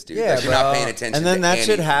jizz, dude. Yeah, like, you're not paying attention and then to that shit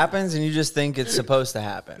anything. happens, and you just think it's supposed to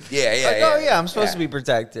happen. Yeah, yeah, Like, yeah. oh, yeah, I'm supposed to be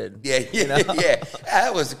protected. Yeah, yeah, You know? yeah.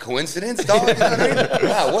 That was a coincidence, dog. You know what I mean?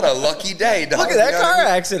 Wow, what a lucky day, dog. Look at that You know what car I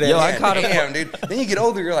mean? accident. Yo, I Yeah, caught a- damn, dude. Then you get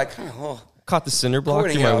older, you're like, oh, Caught the cinder block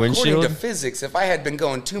through my according windshield. to physics, if I had been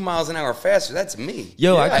going 2 miles an hour faster, that's me.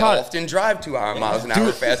 Yo, I I caught- often drive 2 miles an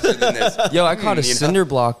hour faster than this. Yo, I caught a You know? cinder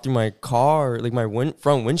block through my car, like my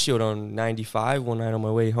front windshield on 95 one night on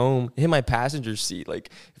my way home. It hit my passenger seat. Like,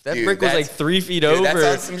 if that Dude, brick was like that's- 3 feet Dude, over,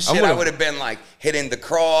 that's on some shit. I would have been like hitting the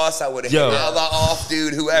cross. I would have hit Yo. Allah off,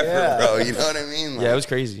 dude, whoever, Yeah. bro. You know what I mean? Like, Yeah, it was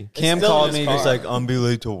crazy. Cam still called in me his just car. like, I'm be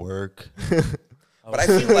late to work. But I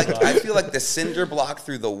feel like the cinder block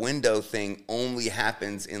through the window thing only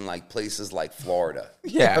happens in like places like Florida.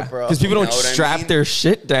 Yeah, bro. because people You don't know what I strap mean? their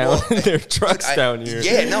shit down, Well, their trucks Dude, down here.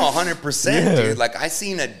 Yeah, no, 100%, Yeah. dude. Like, I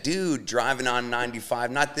seen a dude driving on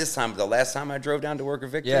 95, not this time, but the last time I drove down to work at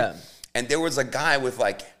Victor. Yeah. And there was a guy with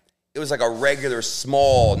like, it was like a regular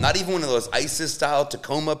small, not even one of those ISIS-style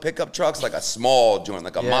Tacoma pickup trucks, like a small joint,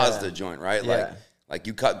 like a Yeah. Mazda joint, right? Yeah. Like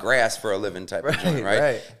you cut grass for a living type of joint, right?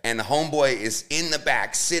 Right. And the homeboy is in the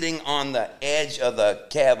back, sitting on the edge of the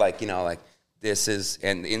cab, like, you know, like this is,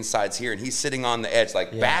 and the inside's here, and he's sitting on the edge,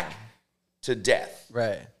 like back to death.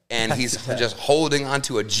 Right. And he's just holding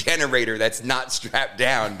onto a generator that's not strapped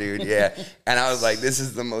down, dude. Yeah. And I was like, this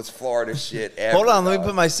is the most Florida shit ever. Hold on, let me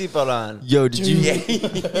put my seatbelt on. Yo, did you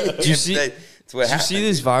Did you see? Did you see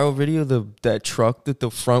this viral video? That truck that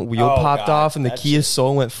the front wheel popped off and the Kia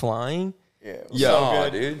Soul went flying. Yeah, so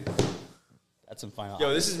good, dude. That's some final.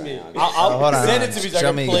 Yo, this is me. I'll send it to me so I Show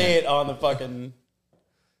can me play again. it on the fucking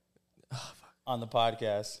on the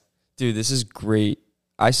podcast. Dude, this is great.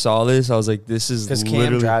 I saw this. I was like, this is Because literally.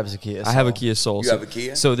 Cam drives a Kia. I have a Soul. Kia Soul. You have a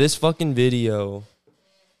Kia? So this fucking video.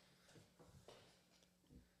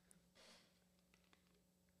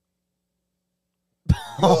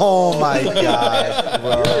 Oh my god,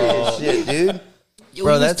 bro. Shit, dude. Yo,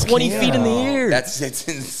 Bro, he was that's 20 Cam. feet in the air. It's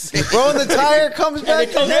insane. Bro, and the tire comes back.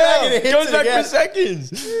 it comes back and it hits goes it back again. for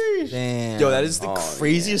seconds. Damn. Yo, that is the Oh,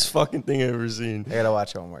 craziest fucking thing I've ever seen. I gotta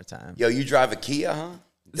watch it one more time. Yo, you drive a Kia, huh?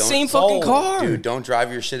 The same fucking car. Dude, don't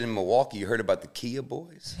drive your shit in Milwaukee. You heard about the Kia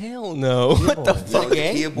boys? Hell no. What the You know fuck? what the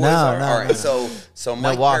Kia boys No, are? no, All right, no. so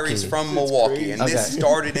Mike Milwaukee. Perry's from Milwaukee, and Okay. this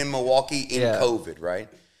started in Milwaukee in Yeah. COVID, right?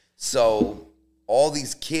 So all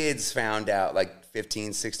these kids found out, like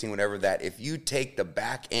 15, 16, whatever, that if you take the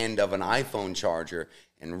back end of an iPhone charger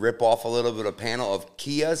and rip off a little bit of panel of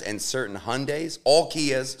Kias and certain Hyundais, all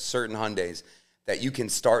Kias, certain Hyundais, that you can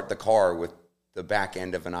start the car with the back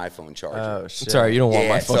end of an iPhone charger. Oh shit. Sorry, you don't want Yeah,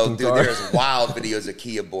 my so fucking dude, car. there's wild videos of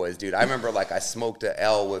Kia boys, dude. I remember like I smoked a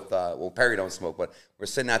L with well, Perry don't smoke, but we're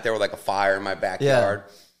sitting out there with like a fire in my backyard,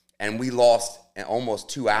 and we lost almost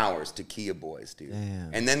 2 hours to Kia boys, dude.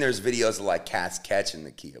 Damn. And then there's videos of like cats catching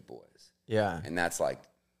the Kia boys, Yeah. and that's like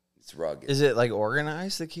it's rugged. Is it like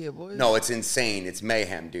organized, the Kia boys? No, it's insane. It's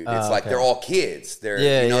mayhem, dude. It's Oh, like okay. they're all kids. They're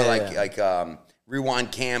Yeah, you know yeah, like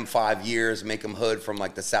rewind Cam 5 years, make them hood from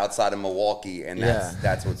like the south side of Milwaukee, and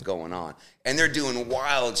that's what's going on. And they're doing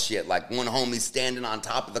wild shit. Like one homie's standing on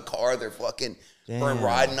top of the car. They're fucking Damn.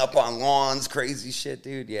 riding up on lawns, crazy shit,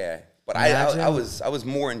 dude. Yeah, but I was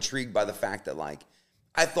more intrigued by the fact that like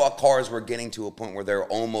I thought cars were getting to a point where they're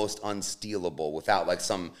almost unstealable without like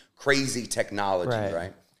some crazy technology,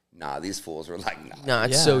 right? Nah, these fools were like, Nah,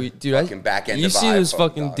 it's Yeah. so dude. Fucking back end you of see an those iPhone,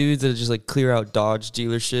 fucking dog. dudes that just like clear out Dodge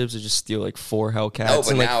dealerships or just steal like 4 Hellcats. No, but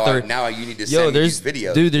and, like, now you need to Yo, send me there's these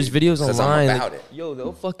videos. dude. There's videos 'cause online. I'm about like, it. Yo,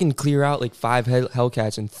 they'll fucking clear out like 5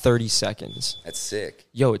 Hellcats in 30 seconds. That's sick.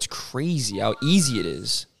 Yo, it's crazy how easy it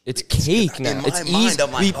is. It's cake in now. my It's mind, easy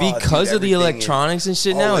I'm like, oh, because dude, of the everything electronics and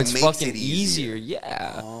shit. is- Now oh, it it's makes fucking it easier.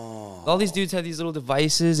 Yeah. All these dudes have these little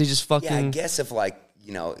devices. They just fucking. Yeah, I guess if like,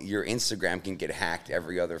 you know, your Instagram can get hacked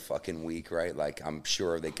every other fucking week, right? Like I'm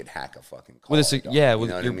sure they could hack a fucking car. Well, it's dog. yeah, You with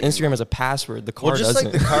know what your I mean? Instagram has a password. The car Well, just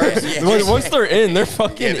doesn't. like the cars. Yeah. Once they're in, they're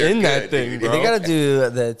fucking they're in that good, thing, dude. bro. They gotta do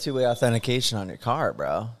the two-way authentication on your car,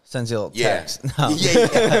 bro. Sends you a little Yeah. text. No.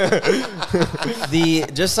 Yeah.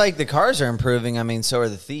 Just like the cars are improving, I mean, so are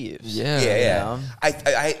the thieves. Yeah. Yeah. know?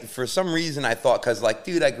 I for some reason I thought, cause like,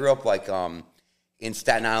 dude, I grew up like in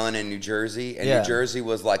Staten Island and New Jersey, and Yeah. New Jersey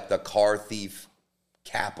was like the car thief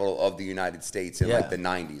capital of the United States in Yeah. like the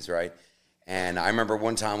 90s, right? And I remember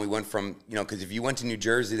one time we went from, you know, because if you went to New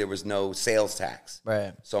Jersey, there was no sales tax.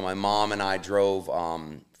 Right. So my mom and I drove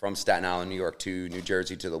from Staten Island, New York to New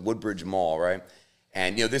Jersey to the Woodbridge Mall, right?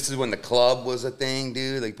 And, you know, this is when the club was a thing,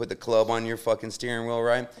 dude. Like, put the club on your fucking steering wheel,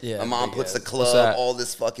 right? Yeah, My mom big puts the ass. What's club, that? all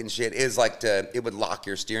this fucking shit. It was like it would lock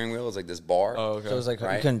your steering wheel. It was like this bar. Oh, okay. So it was like you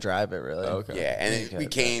Right. couldn't drive it really. Okay. Yeah, and we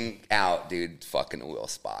came out, dude, fucking a wheel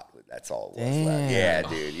spot. That's all it was left. Damn. Yeah,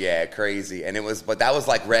 dude. Yeah, crazy. And it was, but that was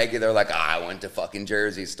like regular, like, I went to fucking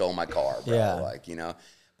Jersey, stole my car, bro. Yeah. Like, you know.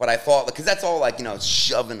 But I thought, because that's all like, you know,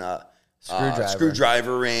 shoving a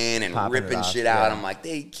screwdriver in and Popping it ripping off, shit out. yeah. I'm like,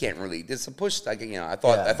 they can't really, this is a push, like, you know, I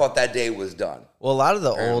Yeah. thought that day was done. Well, a lot of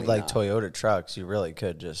the Apparently old like not. Toyota trucks, you really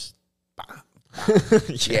could just.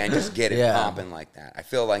 Yeah, and just get it Yeah. pumping like that. I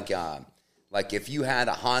feel like if you had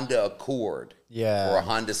a Honda Accord Yeah. or a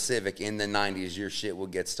Honda Civic in the 90s, your shit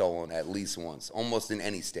would get stolen at least once, almost in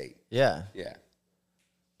any state. Yeah, Yeah.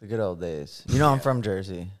 the good old days. You know, I'm from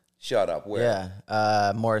Jersey. Shut up. Where?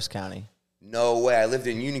 Yeah, Morris County. No way. I lived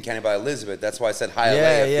in Union County by Elizabeth. That's why I said Hialeah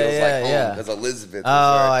Yeah, feels yeah, like yeah. home, because Elizabeth. Oh,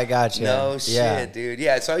 was where- I got you. No shit, Yeah. dude.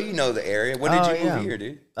 Yeah, so you know the area. When did Oh, you yeah. move here,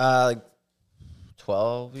 dude? Like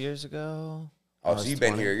 12 years ago. Oh, so Almost you've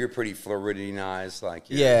been 20. here. You're pretty Floridianized, like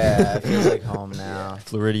you're- Yeah, it feels like home now.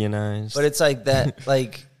 Floridianized. But it's like that.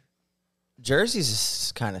 Like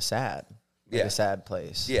Jersey's kind of sad. Like Yeah. a sad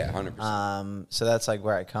place. Yeah, 100%. So that's like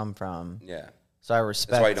where I come from. Yeah, So I that's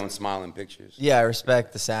respect. why you don't smile in pictures. Yeah, I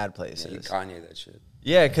respect the sad Yeah, places. you Kanye that shit.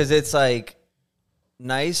 Yeah, because it's like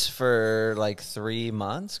nice for like 3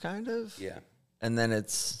 months, kind of. Yeah. and then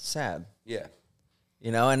it's sad. Yeah.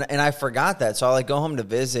 You know, and I forgot that. So I'll like go home to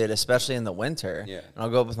visit, especially in the winter. Yeah. And I'll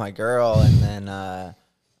go up with my girl, and then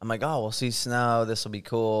I'm like, oh, we'll see snow. This will be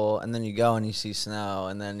cool. And then you go and you see snow,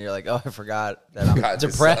 and then you're like, oh, I forgot that I'm God,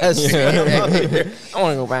 this depressed. sucks. I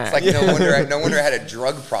want to go back. It's like no wonder I had a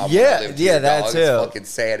drug problem. Yeah, I lived yeah, here, that dog. too. It's fucking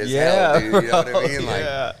sad as Yeah, hell, dude. You know what I bro, mean? Like,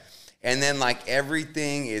 yeah. and then like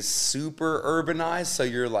everything is super urbanized, so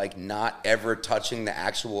you're like not ever touching the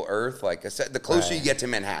actual earth. Like I said, the closer you get to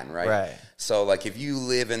Manhattan, right? Right. So like if you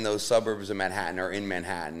live in those suburbs of Manhattan or in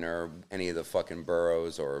Manhattan or any of the fucking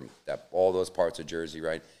boroughs or all those parts of Jersey,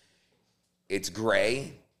 right? It's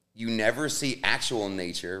gray. You never see actual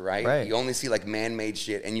nature, right? Right. You only see like man-made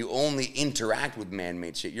shit, and you only interact with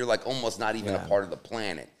man-made shit. You're like almost not even a part of the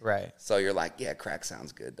planet. Right. So you're like, yeah, crack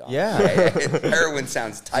sounds good, dog. Yeah. Heroin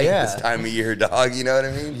sounds tight Yeah. this time of year, dog. You know what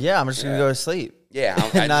I mean? Yeah, I'm just going to go to sleep. Yeah,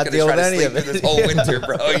 I'm Not just deal gonna try with to any sleep of through it. this whole winter,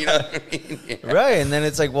 bro. You know what I mean? Yeah. Right. And then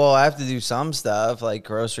it's like, well, I have to do some stuff like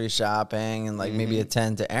grocery shopping and like maybe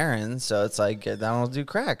attend to errands. So it's like, then I'll do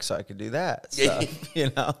crack so I could do that stuff,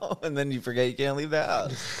 you know? And then you forget you can't leave the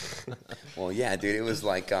house. Well, yeah, dude, it was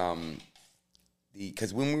like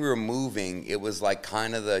because when we were moving, it was like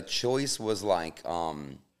kind of the choice was like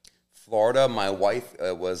Florida. My wife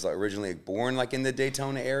was originally born like in the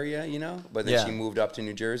Daytona area, you know, but then Yeah. she moved up to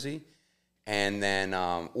New Jersey, and then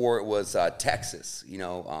or it was Texas, you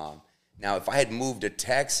know. Now, if I had moved to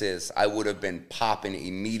Texas, I would have been popping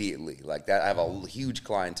immediately like that. I have a huge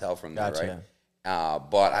clientele from there, Gotcha. right?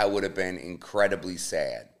 But I would have been incredibly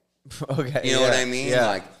sad. Okay. You know what I mean? Yeah.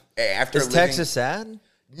 Like after Is living, Texas sad?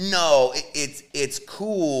 No, it's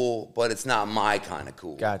cool, but it's not my kind of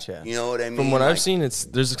cool. Gotcha. You know what I mean? From what Like, I've seen,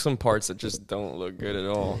 there's some parts that just don't look good at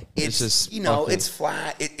all. it's just you know, fucking- it's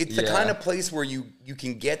flat. It's the Yeah. kind of place where you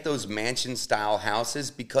can get those mansion style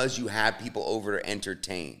houses because you have people over to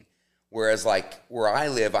entertain. Whereas like where I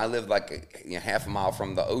live like half a mile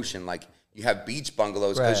from the ocean. Like you have beach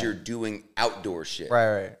bungalows because Right. you're doing outdoor shit.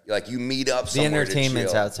 Right. Like you meet up somewhere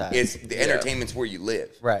entertainment's to chill. outside. It's the entertainment's where you live.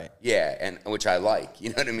 Right. Yeah, and which I like. You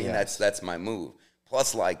know what I mean? Yeah. That's my move.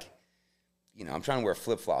 Plus, like, you know, I'm trying to wear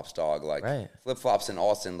flip flops, dog. Like Right. flip flops in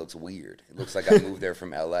Austin looks weird. It looks like I moved there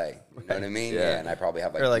from LA. You know what I mean? Yeah. Yeah, and I probably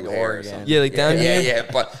have like Or like blue hair or Oregon. something. Yeah, like down yeah, here. yeah.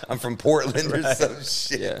 But I'm from Portland or some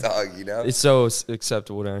shit, Yeah. dog. You know? It's so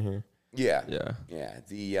acceptable down here. Yeah. Yeah.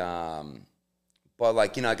 Yeah. But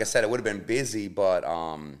like, you know, like I said, it would have been busy, but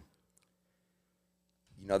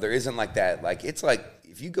you know, there isn't like that. Like, it's like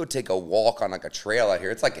if you go take a walk on like a trail out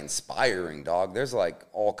here, it's like inspiring, dog. There's like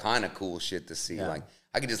all kind of cool shit to see. Yeah. Like,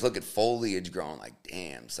 I could just look at foliage growing, like,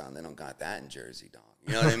 damn, son, they don't got that in Jersey, dog.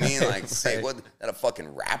 You know what I mean? Like, say, what, that a fucking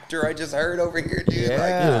raptor I just heard over here, dude? Yeah.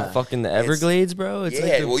 Yeah, Like, fucking the Everglades, bro. It's yeah,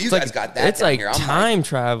 like well, you it's guys like, got that It's down like here. I'm like- time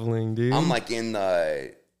traveling, dude. I'm like in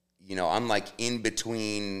the, you know, I'm like in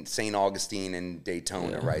between St. Augustine and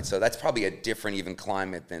Daytona, right? So that's probably a different even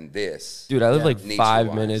climate than this. dude, I live like nature-wise.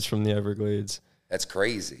 5 minutes from the Everglades. That's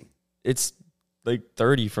crazy. It's like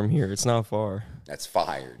 30 from here. It's not far. That's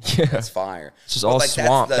fire. Yeah. That's fire. It's just But, all like,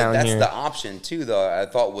 swamp that's down that's here. the option too, though. I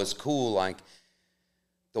thought was cool. Like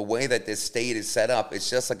the way that this state is set up, it's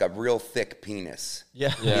just like a real thick penis.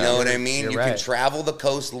 Yeah. Yeah. You know what I mean? You're You right. can travel the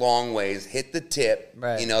coast long ways, hit the tip.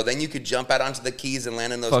 Right. You know, then you could jump out onto the Keys and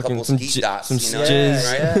land in those Fucking couple some ski dots. some You know,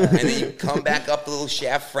 jizz. right? Yeah. And then you come back up the little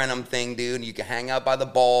Shaft Frenham thing, dude. And you can hang out by the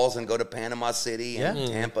balls and go to Panama City and Yeah.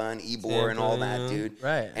 Tampa and Ybor and all Tampa, that, yeah. dude.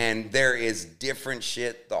 Right. And there is different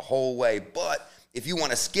shit the whole way, but if you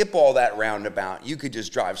want to skip all that roundabout, you could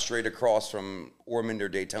just drive straight across from Ormond or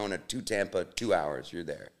Daytona to Tampa, 2 hours. You're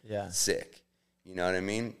there. Yeah. Sick. You know what I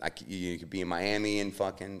mean? You could be in Miami and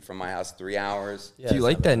fucking from my house 3 hours. Yeah, if you it's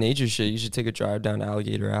like not that nature shit, you should take a drive down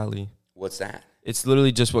Alligator Alley. What's that? It's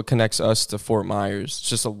literally just what connects us to Fort Myers. It's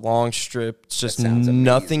just a long strip. It's just sounds amazing.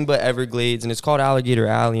 nothing but Everglades, and it's called Alligator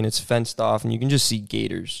Alley, and it's fenced off, and you can just see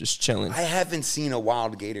gators just chilling. I haven't seen a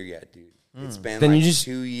wild gator yet, dude. It's been Then like you just,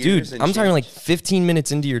 2 years. dude. and I'm talking like change. 15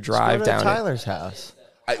 minutes into your Go drive to down it. Tyler's house.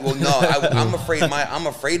 I'm afraid. I'm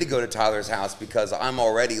afraid to go to Tyler's house because I'm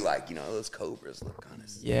already like, you know, those cobras look kind of.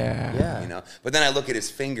 Yeah. Yeah. You know, but then I look at his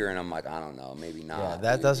finger and I'm like, I don't know, maybe not. Yeah,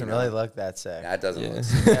 that dude, doesn't you know? really look that sick. That doesn't Yeah. look.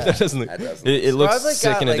 sick. That doesn't look, That doesn't it, it look looks I've, like,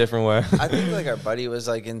 sick got, in a like- different way. I think like our buddy was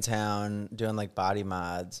like in town doing like body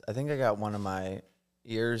mods. I think I got one of my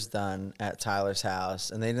ears done at Tyler's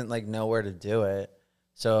house, and they didn't like know where to do it.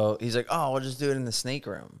 So he's like, "Oh, we'll just do it in the snake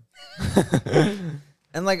room."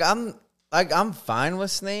 And I'm fine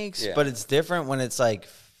with snakes, Yeah. but it's different when it's like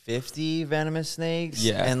 50 venomous snakes.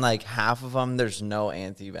 Yeah. And like half of them, there's no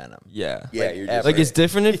anti-venom. Yeah. Yeah, Like, you're just Like it's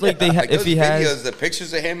different if like they like if those he videos, has the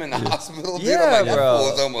pictures of him in the hospital, dude, Yeah, I'm like, bro. that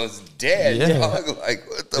fool's almost dead, Yeah. dog. Like,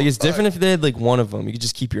 what the like it's fuck? different if they had like one of them. You could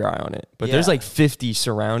just keep your eye on it. But there's Yeah. like 50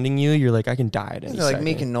 surrounding you. You're like, I can die at any They're like second.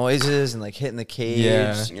 making noises and like hitting the cage.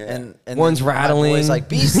 Yeah. Yeah. And One's then my rattling. boy's like,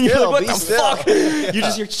 be You're still, like, be what the still. fuck? You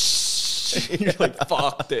just hear shh. You're like,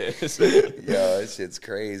 fuck this. Yo, that shit's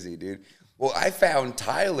crazy, dude. Well, I found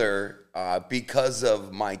Tyler because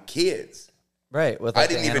of my kids. Right. With I like,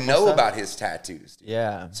 didn't the even animal know stuff. about his tattoos, dude.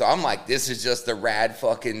 Yeah. So I'm like, this is just the rad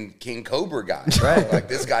fucking King Cobra guy. Right. Like,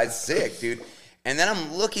 this guy's sick, dude. And then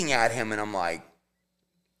I'm looking at him and I'm like,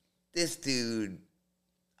 this dude,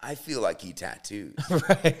 I feel like he tattoos.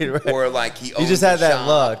 right. Or like he owns just had a that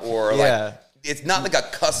shop, look. or Yeah. like it's not like a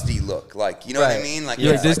custy look, like you know what I Right. mean? Like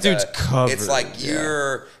You're it's like, this dude's a- covered. It's like Yeah.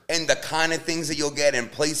 you're and the kind of things that you'll get in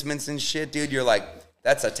placements and shit, dude. You're like,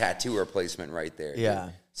 that's a tattoo replacement right there. dude. Yeah.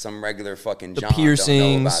 Some regular fucking The John don't know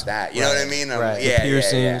piercings. about that. You know what I mean? Right. Yeah,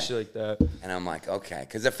 Piercing, yeah, yeah. shit like that. And I'm like, okay.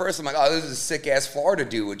 Because at first I'm like, oh, this is a sick ass Florida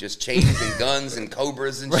dude with just chains and guns and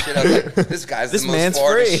cobras and shit. I was like, this guy's This the most man's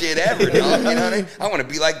Florida free. shit ever, dog. You know what I mean? I want to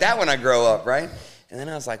be like that when I grow up, right? And then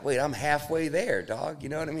I was like, wait, I'm halfway there, dog. You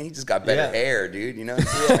know what I mean? He just got better Yeah. hair, dude. You know,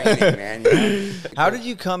 it's training, man. You know? How did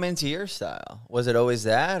you come into your style? Was it always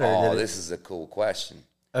that? Or Oh, did it- this is a cool question.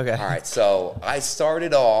 Okay. All right, so I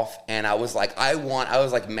started off and I was like, I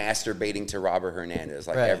was like masturbating to Robert Hernandez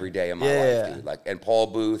like Right. every day of my Yeah. life, dude. Like, and Paul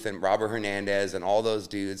Booth and Robert Hernandez and all those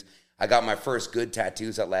dudes. I got my first good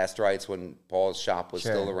tattoos at Last Rites when Paul's shop was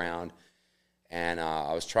Sure. still around, and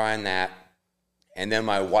I was trying that. And then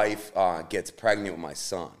my wife gets pregnant with my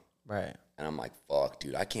son, Right. and I'm like, fuck,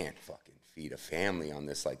 dude, I can't fucking feed a family on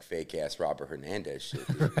this like fake ass Robert Hernandez shit,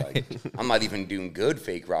 dude. Like, I'm not even doing good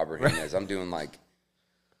fake Robert Hernandez. I'm doing like,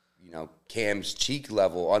 you know, Cam's cheek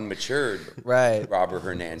level, unmatured Right. Robert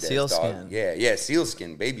Hernandez. Sealskin. Dog. Yeah,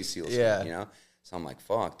 sealskin, baby sealskin, Yeah. you know? So I'm like,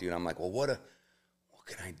 fuck, dude. I'm like, well, what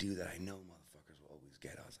can I do that I know motherfuckers will always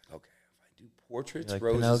get? I was like, okay, if I do portraits, You're like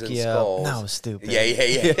roses, and Pinocchio. skulls. No, stupid. Yeah.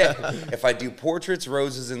 If I do portraits,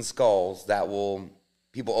 roses, and skulls,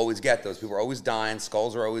 people always get those. People are always dying.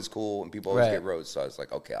 Skulls are always cool, and people always Right. get roses. So I was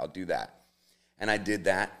like, okay, I'll do that. And I did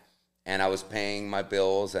that. And I was paying my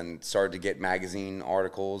bills and started to get magazine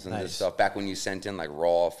articles and this Nice. stuff. Back when you sent in like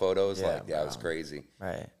raw photos, Yeah, like, yeah, it was crazy.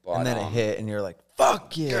 Right. But, and then it hit, and you're like,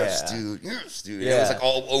 fuck yeah. Yes, dude. Yes, dude. It Yeah. was like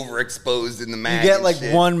all overexposed in the You mag. get and like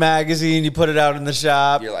shit. one magazine, you put it out in the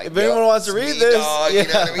shop. You're like, if anyone yo, wants to read sweet this, dog, yeah. you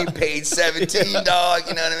know what I mean? Page 17, dog.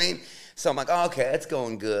 You know what I mean? So I'm like, oh, okay, that's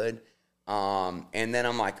going good. And then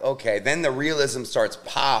I'm like, okay. Then the realism starts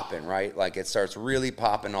popping, right? Like it starts really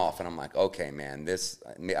popping off, and I'm like, okay, man,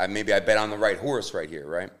 maybe I bet on the right horse right here,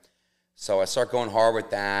 right? So I start going hard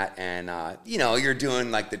with that, and you know, you're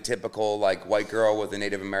doing like the typical like white girl with a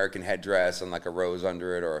Native American headdress and like a rose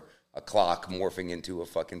under it, or a clock morphing into a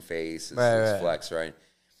fucking face. It's Right. flex, right?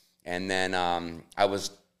 And then I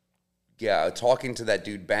was talking to that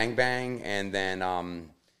dude Bang Bang, and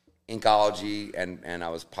then Inkology, and I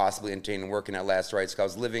was possibly entertaining working at Last Rites. I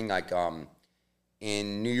was living like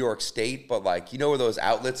in New York State, but like, you know where those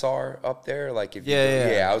outlets are up there? Like if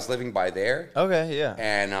Yeah. I was living by there. Okay, yeah.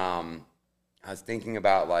 And I was thinking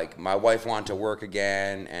about like my wife wanted to work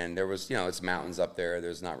again, and there was, you know, it's mountains up there.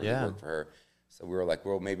 There's not really Yeah. work for her. So we were like,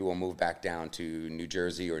 well, maybe we'll move back down to New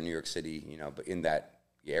Jersey or New York City, you know, but in that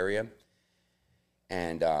area.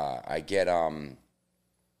 And I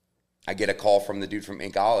get a call from the dude from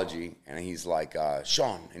Inkology, and he's like,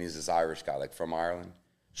 Sean, and he's this Irish guy, like from Ireland.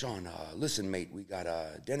 Sean, listen, mate, we got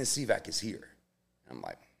Dennis Sivak is here. I'm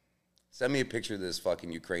like, send me a picture of this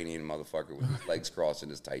fucking Ukrainian motherfucker with his legs crossed and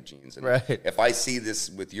his tight jeans. And Right. if I see this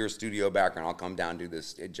with your studio background, I'll come down and do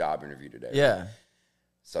this job interview today. Yeah.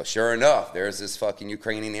 So sure enough, there's this fucking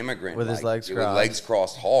Ukrainian immigrant With his legs with crossed. legs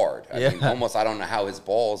crossed hard. I mean, Yeah. almost I don't know how his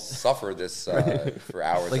balls suffer this for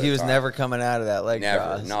hours. Like at he a was time. never coming out of that leg Never.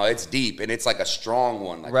 cross. No, it's deep, and it's like a strong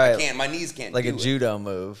one. Like Right. my knees can't Like do a it. judo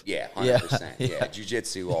move. Yeah, Yeah. 100%. Yeah,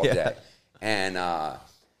 jiu-jitsu all Yeah. day. And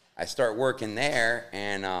I start working there,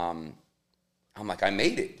 and I'm like, I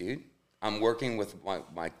made it, dude. I'm working with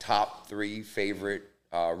my top 3 favorite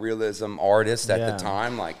realism artists at Yeah. the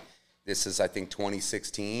time. Like, this is, I think,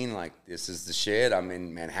 2016. Like, this is the shit. I'm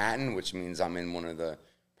in Manhattan, which means I'm in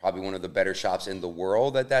probably one of the better shops in the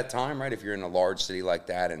world at that time, right? If you're in a large city like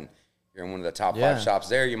that and you're in one of the top Yeah. 5 shops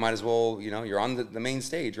there, you might as well, you know, you're on the main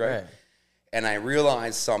stage, right? Right. And I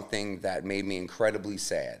realized something that made me incredibly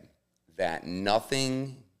sad, that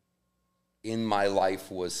nothing in my life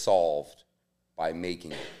was solved by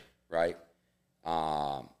making it, right?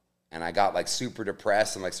 And I got like super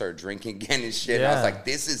depressed and like started drinking again and shit. And I was Yeah. like,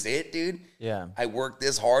 this is it, dude. Yeah. I worked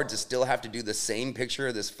this hard to still have to do the same picture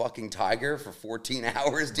of this fucking tiger for 14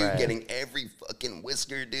 hours, dude. Right. Getting every fucking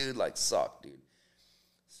whisker, dude. Like, suck, dude.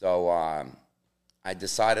 So I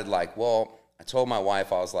decided like, well, I told my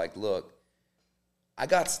wife, I was like, look, I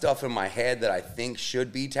got stuff in my head that I think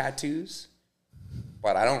should be tattoos,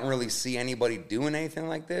 but I don't really see anybody doing anything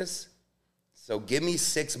like this. So give me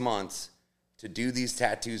 6 months to do these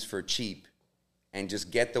tattoos for cheap and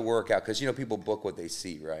just get the work out. Because, you know, people book what they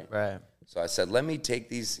see, right? Right. So I said, let me take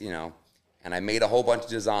these, you know, and I made a whole bunch of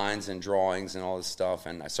designs and drawings and all this stuff.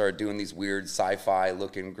 And I started doing these weird sci-fi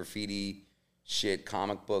looking graffiti shit,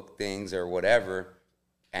 comic book things or whatever.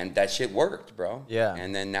 And that shit worked, bro. Yeah.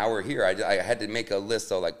 And then now we're here. I had to make a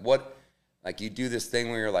list of like what, like you do this thing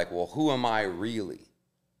where you're like, well, who am I really?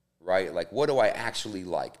 Right? Like, what do I actually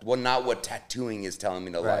like? Well, not what tattooing is telling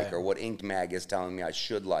me to Right. like, or what Ink Mag is telling me I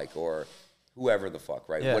should like, or whoever the fuck,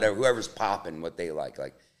 right? Yeah. Whatever, whoever's popping, what they like.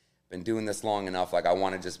 Like, been doing this long enough. Like, I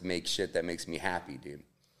want to just make shit that makes me happy, dude.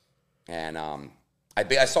 And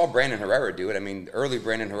I saw Brandon Herrera do it. I mean, early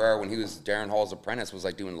Brandon Herrera, when he was Darren Hall's apprentice, was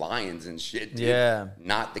like doing lions and shit, dude. Yeah.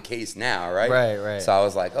 Not the case now, right? Right. So I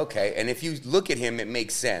was like, okay. And if you look at him, it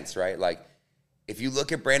makes sense, right? Like, if you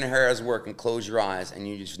look at Brandon Herrera's work and close your eyes and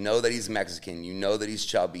you just know that he's Mexican, you know that he's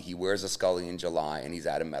chubby, he wears a Scully in July, and he's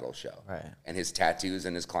at a metal show. Right. And his tattoos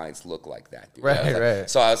and his clients look like that, dude. Right, I was like- right.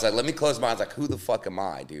 So I was like, let me close my eyes. Like, who the fuck am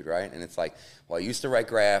I, dude, right? And it's like, well, I used to write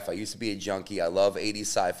graph. I used to be a junkie. I love 80s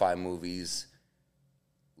sci-fi movies.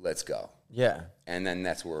 Let's go. Yeah. And then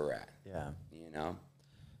that's where we're at, Yeah. you know?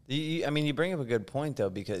 I mean, you bring up a good point, though,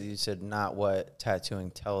 because you said not what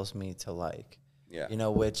tattooing tells me to like. Yeah. You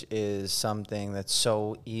know, which is something that's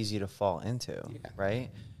so easy to fall into, right?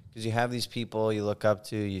 Because you have these people you look up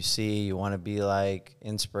to, you see, you want to be like,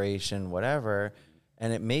 inspiration, whatever,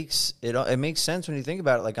 and it makes sense when you think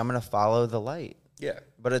about it. Like, I'm going to follow the light, Yeah.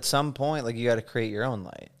 but at some point, like, you got to create your own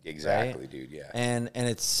light, Exactly, right? dude, yeah. And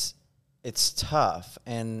it's tough,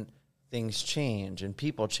 and things change, and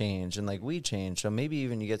people change, and like we change. So maybe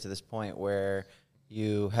even you get to this point where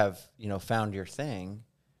you have, you know, found your thing.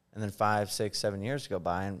 And then 5, 6, 7 years go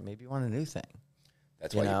by, and maybe you want a new thing.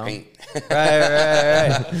 That's you why know? you paint. Right.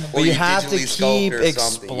 But Or you have to digitally keep sculpt or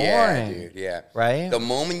something. Yeah, exploring. dude, yeah. Right? The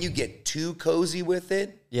moment you get too cozy with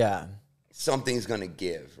it, Yeah. something's gonna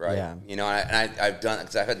give, right? Yeah. You know, I've done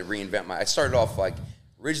because I've had to reinvent I started off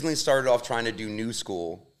originally started off trying to do new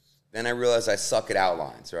school. Then I realized I suck at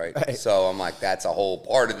outlines, right? Right. So I'm like, that's a whole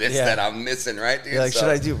part of this Yeah. that I'm missing, right, dude? You're like, So- should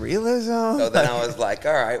I do realism? So then I was like,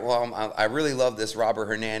 all right, well, I really love this Robert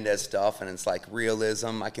Hernandez stuff, and it's like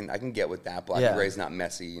realism. I can get with that. Black Yeah. and gray's not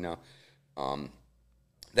messy, you know.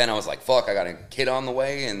 Then I was like, fuck, I got a kid on the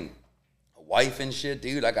way and a wife and shit,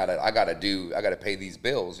 dude. I gotta pay these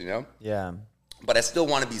bills, you know. Yeah. But I still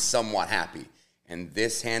want to be somewhat happy. And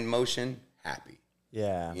this hand motion, happy.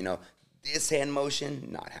 Yeah. You know, this hand motion,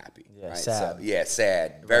 not happy. Yeah, right? sad. So, yeah,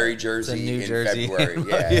 sad. Very Jersey New in Jersey. February.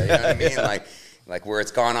 Yeah, you know what I mean? Like where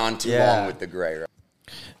it's gone on too Yeah. long with the gray, right?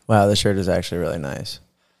 Wow, the shirt is actually really nice.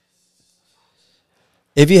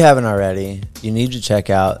 If you haven't already, you need to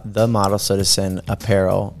check out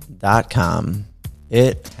themodelcitizenapparel.com.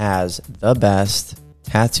 It has the best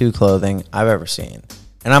tattoo clothing I've ever seen.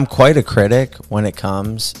 And I'm quite a critic when it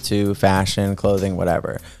comes to fashion, clothing,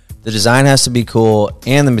 whatever. The design has to be cool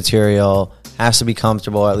and the material has to be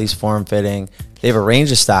comfortable, at least form-fitting. They have a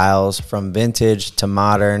range of styles from vintage to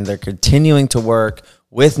modern. They're continuing to work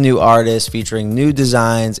with new artists featuring new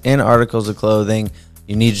designs and articles of clothing.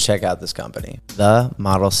 You need to check out this company,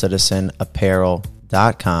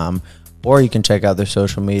 themodelcitizenapparel.com, or you can check out their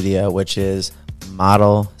social media, which is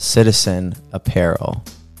Model Citizen Apparel.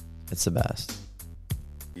 It's the best.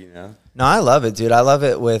 You know? No, I love it, dude. I love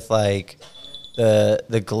it with like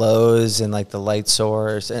the glows and like the light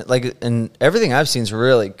source and everything I've seen is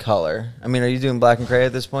really color. I mean, are you doing black and gray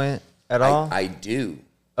at this point at all? I do.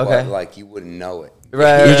 Okay. But like you wouldn't know it.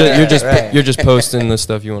 Right. You're just posting the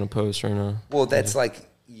stuff you want to post right now. Well, that's like,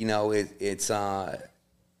 you know, it's well,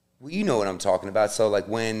 you know what I'm talking about. So like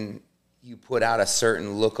when you put out a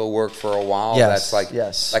certain look of work for a while, Yes, that's like,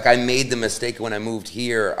 yes. like I made the mistake when I moved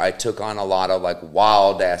here. I took on a lot of like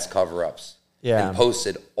wild ass cover-ups. Yeah. And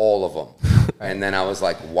posted all of them. And then I was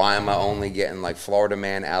like, why am I only getting like Florida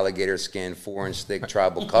man, alligator skin, 4-inch thick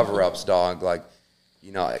tribal cover-ups, dog? Like,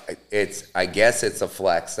 you know, I guess it's a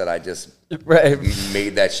flex that I just Right.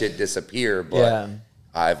 made that shit disappear. But Yeah.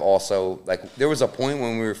 I've also, like, there was a point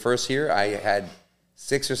when we were first here, I had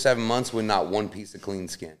 6 or 7 months with not one piece of clean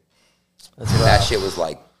skin. That's That rough. shit was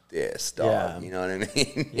like this, dog. Yeah. You know what I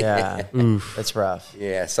mean? Yeah, that's rough.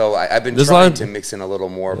 Yeah, so I've been There's a lot trying of- to mix in a little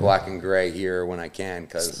more black and gray here when I can,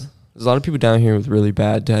 because There's a lot of people down here with really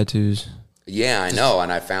bad tattoos. yeah, I know,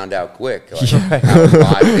 and I found out quick like, how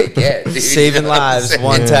wide they get, dude. Saving You know what I'm lives saying?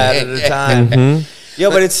 one tat at a time. Mm-hmm. Yo,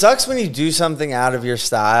 but it sucks when you do something out of your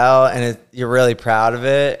style and you're really proud of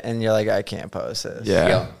it, and you're like, I can't post this. Yeah.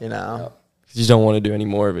 Yep. You know? Yep. You don't want to do any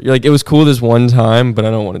more of it. You're like, it was cool this one time, but I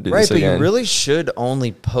don't want to do Right, this but again. you really should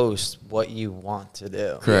only post what you want to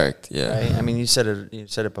do. Correct. Yeah. Right? I mean, you said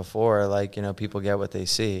it before, like, you know, people get what they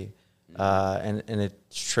see. And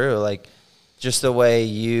it's true. Like, just the way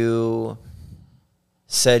you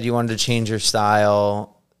said you wanted to change your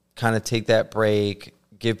style, kind of take that break,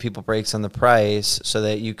 give people breaks on the price so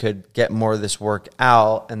that you could get more of this work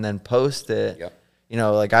out and then post it. Yep. You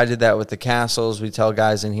know, like I did that with the castles. We tell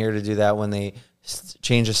guys in here to do that when they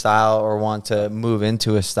change a style or want to move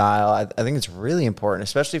into a style. I think it's really important,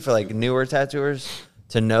 especially for like newer tattooers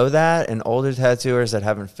to know that, and older tattooers that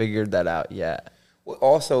haven't figured that out yet. Well,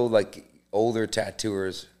 also, like older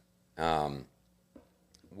tattooers,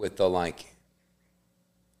 with the like,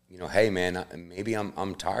 you know, hey man, maybe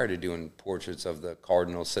I'm tired of doing portraits of the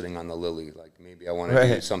cardinal sitting on the lily. Like maybe I want to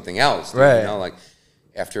do Right. something else. Dude, Right. You know, like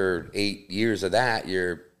after 8 years of that,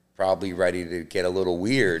 you're probably ready to get a little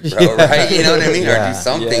weird, bro. Yeah. Right? You know what I mean? Or Yeah. do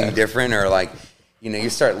something Yeah. different, or like, you know, you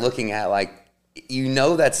start looking at like, you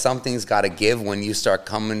know that something's got to give when you start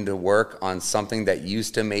coming to work on something that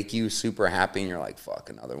used to make you super happy, and you're like, fuck,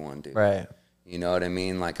 another one, dude. Right. You know what I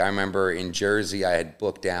mean? Like I remember in Jersey, I had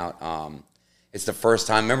booked out. It's the first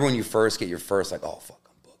time. Remember when you first get your first, like, oh fuck,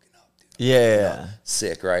 I'm booking up, dude. Yeah.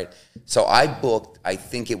 Sick, right? So I booked. I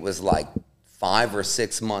think it was like 5 or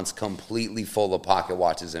 6 months completely full of pocket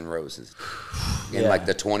watches and roses in Yeah. like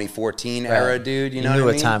the 2014 era, dude. You know knew what I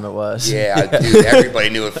what mean? time it was. Yeah, dude.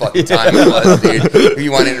 Everybody knew what fucking time it was, dude. If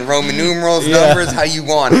you want it in Roman numerals, Yeah. numbers, how you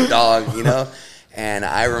want it, dog. You know. And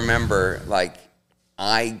I remember, like,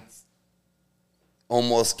 I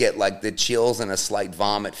almost get like the chills and a slight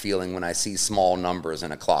vomit feeling when I see small numbers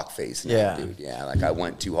and a clock face. Now, Yeah. dude. Yeah, like I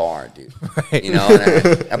went too hard, dude. Right. You know,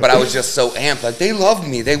 but I was just so amped. Like they love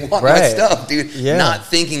me, they want my Right. stuff, dude. Yeah. Not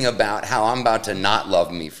thinking about how I'm about to not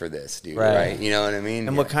love me for this, dude. Right. Right? You know what I mean?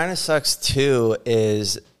 And Yeah. what kind of sucks too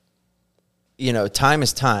is, you know, time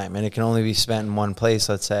is time, and it can only be spent in one place,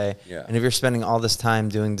 let's say. Yeah. And if you're spending all this time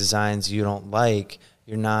doing designs you don't like,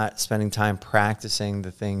 you're not spending time practicing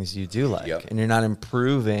the things you do like, Yep. and you're not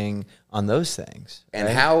improving on those things. And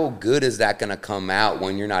right? how good is that going to come out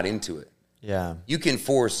when you're not into it? Yeah. You can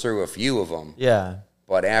force through a few of them, Yeah.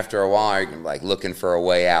 but after a while, you're like looking for a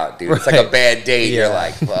way out, dude. It's like a bad date. Yeah. You're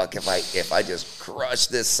like, fuck, if I just crush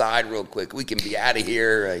this side real quick, we can be out of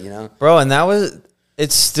here, you know? Bro, and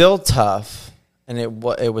it's still tough, and it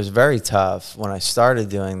was very tough when I started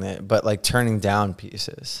doing that, but like turning down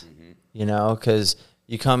pieces, you know, because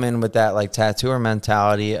you come in with that like tattooer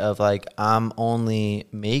mentality of like, I'm only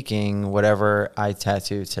making whatever I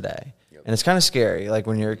tattoo today. Yep. And it's kind of scary. Like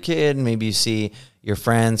when you're a kid, maybe you see your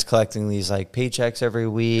friends collecting these like paychecks every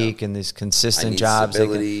week and these consistent need jobs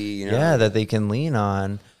stability, you know? that they can lean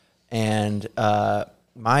on. And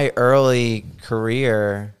my early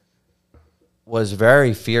career was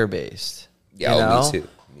very fear-based. Yeah, you oh, know? me too.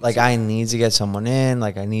 Me Like too. I need to get someone in.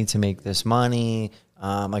 Like I need to make this money.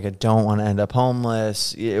 Like I don't want to end up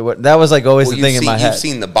homeless. That was like always Well, the thing in my head. You've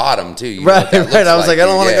seen the bottom too. You know Right, what that right. looks I was like, I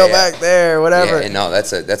don't want to dude. go Yeah, back there. Whatever. Yeah, and no,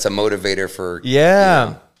 that's a motivator for Yeah.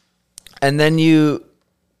 you know. And then you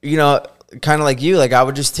know, kind of like you, like I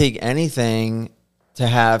would just take anything to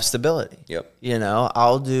have stability. Yep. You know,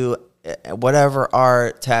 I'll do whatever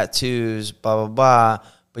art, tattoos, blah, blah, blah.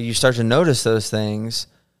 But you start to notice those things.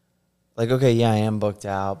 Like, okay, yeah, I am booked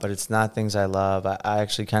out, but it's not things I love. I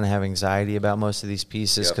actually kind of have anxiety about most of these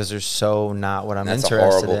pieces Yep. because they're so not what I'm That's interested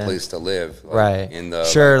a horrible in. place to live. Like, Right. In the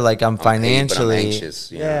Sure, like I'm paid, but I'm financially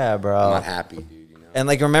anxious. You know? Yeah, bro. I'm not happy, dude. You know? And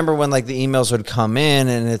like remember when like the emails would come in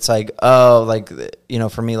and it's like, oh, like, you know,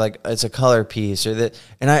 for me, like it's a color piece or that.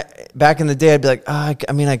 And I back in the day I'd be like, oh,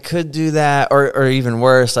 I mean I could do that, or even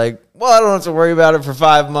worse, like, well, I don't have to worry about it for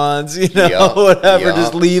 5 months, you know, Yup, whatever. yup.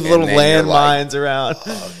 Just leave And little then you're like, landmines around.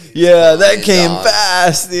 Yeah, that fine, came dog.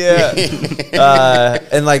 fast. Yeah.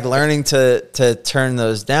 And like learning to turn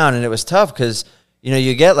those down. And it was tough because, you know,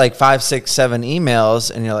 you get like 5, 6, 7 emails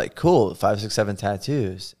and you're like, cool, 5, 6, 7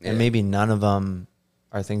 tattoos. Yeah. And maybe none of them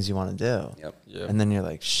are things you want to do. Yep. Yeah. And then you're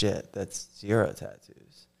like, shit, that's 0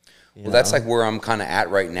 tattoos. you Well, that's know? like where I'm kind of at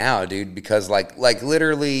right now, dude. Because like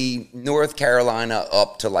literally North Carolina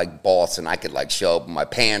up to like Boston, I could like show up with my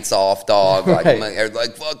pants off, dog. Like, Right.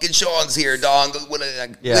 like fucking Sean's here, dog.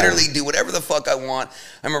 Like, Yeah. literally do whatever the fuck I want.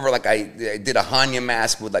 I remember like I did a Hanya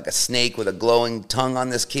mask with like a snake with a glowing tongue on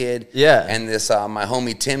this kid. Yeah. And this my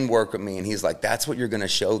homie Tim worked with me, and he's like, "That's what you're gonna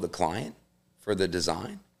show the client for the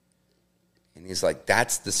design." And he's like,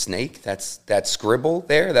 "That's the snake. That's that scribble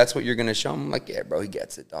there. That's what you're gonna show him." I'm like, "Yeah, bro, he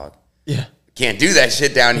gets it, dog. Yeah. Can't do that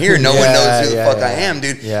shit down here. No one Yeah, knows who the yeah, fuck I yeah. am,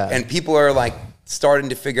 dude." Yeah. And people are like starting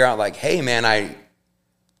to figure out, like, "Hey, man, I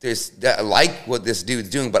like what this dude's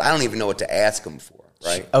doing, but I don't even know what to ask him for."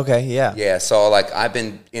 Right? Okay. Yeah. Yeah. So like, I've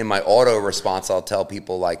been in my auto response. I'll tell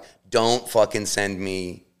people like, "Don't fucking send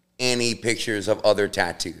me any pictures of other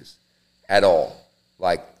tattoos at all.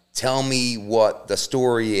 Like, tell me what the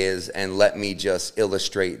story is and let me just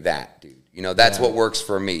illustrate that, dude. You know, that's what works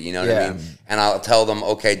for me. You know what I Yeah. mean?" And I'll tell them,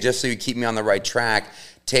 "Okay, just so you keep me on the right track,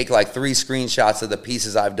 take like 3 screenshots of the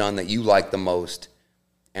pieces I've done that you like the most,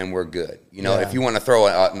 and we're good." You know, Yeah. if you want to throw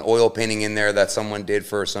an oil painting in there that someone did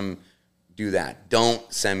for some, do that. Don't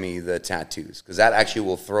send me the tattoos, because that actually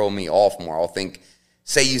will throw me off more. I'll think,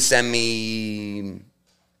 say you send me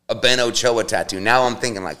a Ben Ochoa tattoo. Now I'm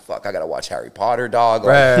thinking like, fuck, I gotta watch Harry Potter, dog.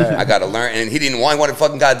 Like, Right. I gotta learn. And he didn't want, he wanted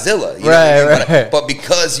fucking Godzilla. You know Right, what I mean? right. But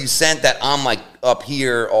because you sent that, I'm like up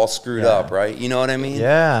here all screwed Yeah. up, right? You know what I mean?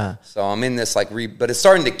 Yeah. So I'm in this like, but it's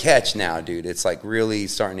starting to catch now, dude. It's like really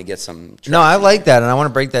starting to get some traction. No, I like that, and I want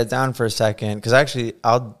to break that down for a second because actually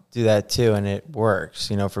I'll do that too, and it works.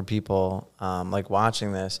 You know, for people like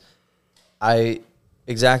watching this,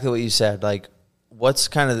 exactly what you said. Like, what's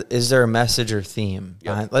kind of is there a message or theme?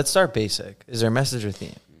 Yep. Behind, let's start basic. Is there a message or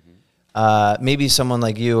theme? Maybe someone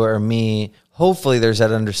like you or me. Hopefully, there's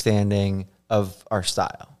that understanding of our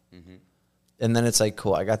style. And then it's like,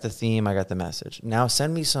 cool, I got the theme, I got the message. Now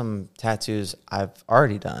send me some tattoos I've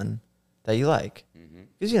already done that you like.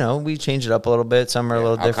 Because, you know, we change it up a little bit. Some are a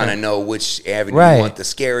little I'll different. kind of know which avenue Right. you want, the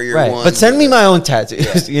scarier Right. ones. But send or me the- my own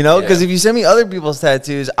tattoos, you know? Because Yeah. if you send me other people's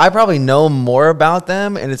tattoos, I probably know more about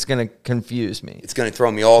them and it's going to confuse me. It's going to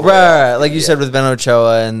throw me all the way Right. off. Like you Yeah. said with Ben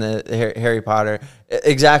Ochoa and the Harry Potter.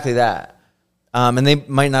 Exactly that. And they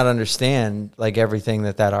might not understand like everything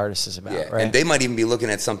that artist is about, Yeah, right? and they might even be looking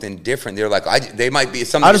at something different. They're like, they might be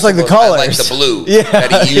something. I just like the I like colors. the blue Yeah,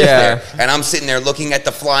 that he used yeah. there, and I'm sitting there looking at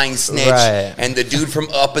the flying snitch, Right. and the dude from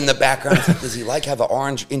Up in the background. It's like, does he like how the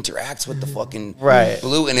orange interacts with the fucking Right.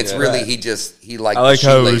 blue? And it's really he liked. I like the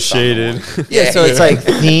how it was shoelace on the shaded. one. Yeah, so it's like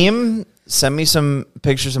theme. Send me some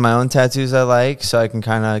pictures of my own tattoos I like, so I can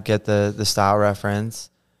kind of get the style reference.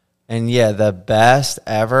 And yeah, the best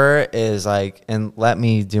ever is like, and let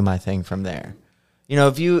me do my thing from there. You know,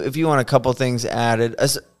 if you want a couple things added,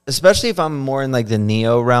 especially if I'm more in like the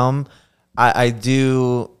neo realm, I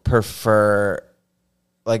do prefer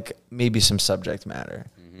like maybe some subject matter.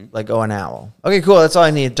 Like, oh, an owl. Okay, cool. That's all I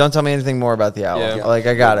need. Don't tell me anything more about the owl. Yeah. Like,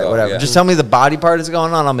 I got it. Whatever. Yeah. Just tell me the body part is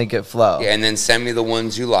going on. I'll make it flow. Yeah, and then send me the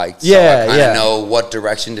ones you liked. So Yeah, I kind of yeah. know what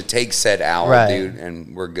direction to take said owl, Right. dude,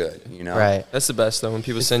 and we're good. You know, Right. That's the best though. When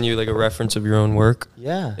people send you like a reference of your own work,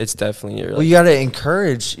 Yeah. it's definitely your. Well, you got to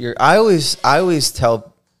encourage your. I always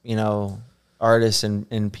tell artists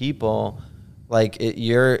and people like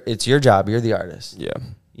it's your job. You're the artist. yeah.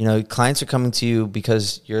 You know, clients are coming to you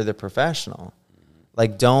because you're the professional.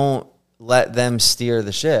 Like, don't let them steer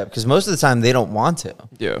the ship because most of the time they don't want to.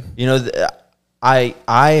 Yeah. You know, I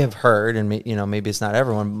have heard, and maybe it's not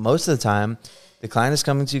everyone, but most of the time, the client is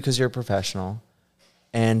coming to you because you're a professional,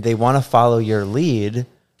 and they want to follow your lead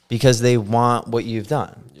because they want what you've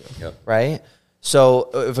done. Yep. Right? So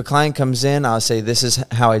if a client comes in, I'll say, this is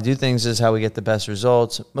how I do things, this is how we get the best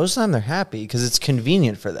results. Most of the time they're happy because it's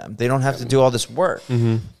convenient for them. They don't have to do all this work.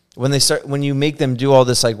 When you make them do all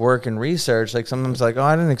this like work and research, like sometimes like, oh,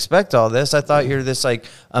 I didn't expect all this. I thought you're this like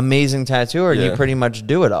amazing tattooer and you Yeah. pretty much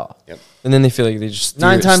do it all. Yep. And then they feel like they just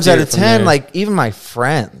 9 times steer out it of from 10, there. like even my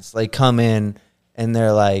friends like come in and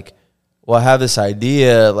they're like, well, I have this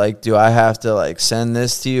idea. Like, do I have to like send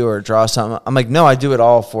this to you or draw something? I'm like, no, I do it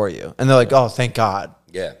all for you. And they're like, oh, thank God.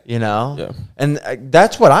 Yeah. You know? Yeah. And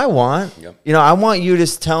that's what I want. Yep. You know, I want you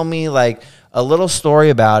to tell me like a little story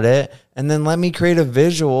about it and then let me create a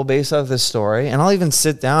visual based off this story. And I'll even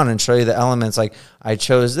sit down and show you the elements. Like, I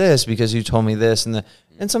chose this because you told me this. And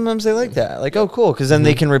sometimes they like that. Like, oh, cool. Because then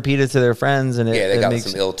they can repeat it to their friends. And Yeah, they it got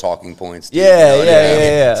makes some ill talking points. Dude. Yeah, You know what I yeah, mean?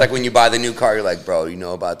 yeah. It's like when you buy the new car, you're like, bro, you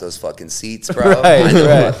know about those fucking seats, bro? Right, I know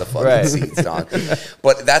right, about the fucking right. seats, dog.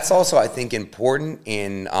 But that's also, I think, important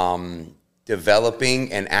in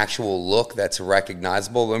developing an actual look that's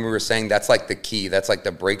recognizable. When we were saying that's like the key, that's like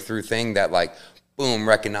the breakthrough thing that like, boom,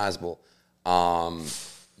 recognizable.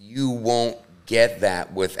 you won't get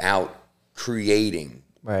that without creating.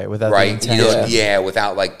 Right, without the Right? intent.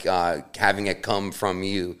 Without like having it come from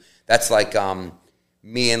you. That's like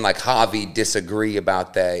me and like Javi disagree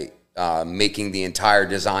about the making the entire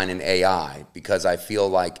design in AI, because I feel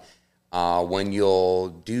like when you'll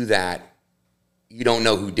do that, you don't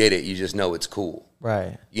know who did it. You just know it's cool.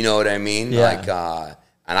 Right. You know what I mean? Yeah. Like,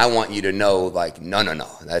 and I want you to know, like, no,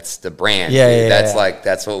 that's the brand. Yeah, dude. yeah, That's yeah. like,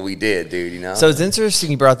 that's what we did, dude. You know? So it's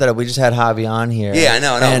interesting you brought that up. We just had Javi on here. Yeah, I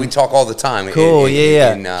know. And- We talk all the time. Cool,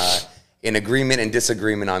 yeah. In agreement and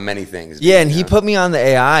disagreement on many things. Yeah, and you he know? put me on the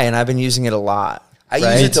AI, and I've been using it a lot. I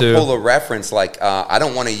right? use it to too. pull a reference. Like, I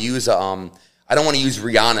don't want to use I don't want to use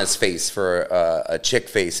Rihanna's face for a chick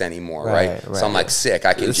face anymore, right? Right, So I'm right. like, sick.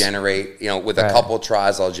 I can generate, with a Right. couple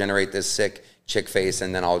tries, I'll generate this sick chick face,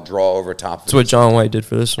 and then I'll draw over top of That's it. what John White did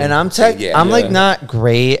for this one. And I'm Yeah. like Yeah. not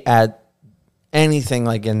great at anything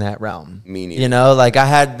like in that realm. Me neither. You know, like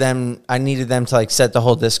I needed them to like set the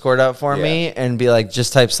whole Discord up for Yeah. me and be like,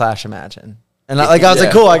 just type /imagine. And I was like,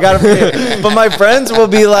 Yeah. cool, I got it. But my friends will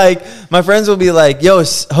be like, yo,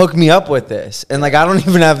 hook me up with this. And like, I don't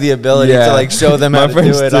even have the ability Yeah. to like show them My how to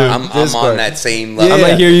friends do it do. on I'm Discord. on that same level. I'm Yeah.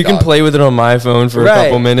 like, here, you can Dog. play with it on my phone for a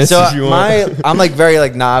couple minutes So if you want. I'm like very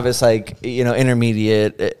like novice, like,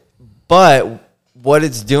 intermediate. But what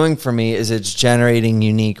it's doing for me is it's generating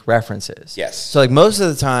unique references. Yes. So like most of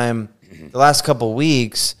the time, the last couple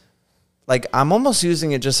weeks, like I'm almost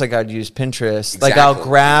using it just like I'd use Pinterest. Like I'll Exactly,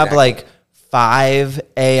 grab exactly. like 5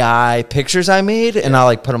 AI pictures I made and I'll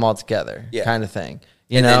like put them all together, Yeah. kind of thing.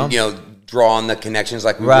 You And know? then, draw on the connections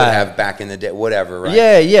like we Right. would have back in the day, whatever, right?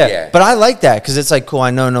 Yeah. But I like that because it's like cool. I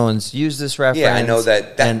know no one's used this reference. Yeah, I know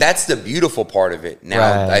that and- that's the beautiful part of it. Now,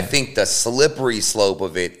 Right. I think the slippery slope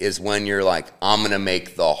of it is when you're like, I'm going to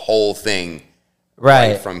make the whole thing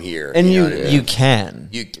right from here. And know what I mean? you can.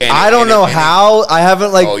 You can. I don't And- know and- how. I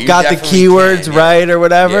haven't like Oh, you got the definitely keywords can, yeah. right or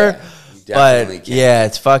whatever. Yeah, you definitely but can. yeah,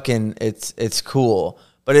 it's fucking it's cool.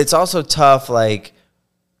 But it's also tough like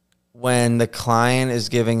when the client is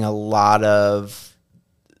giving a lot of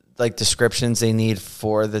like descriptions they need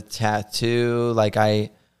for the tattoo. Like I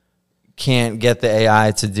can't get the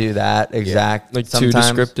AI to do that exact. Like too sometimes.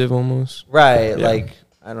 descriptive almost. Right. Yeah. Like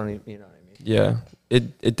I don't even, you know what I mean? Yeah.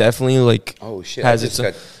 It definitely like Oh, shit. I has just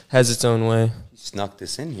has its own way. You snuck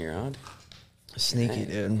this in here, huh? Sneaky,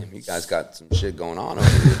 dude. You guys got some shit going on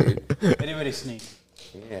over here, dude. Anybody sneak?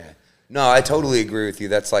 Yeah. No, I totally agree with you.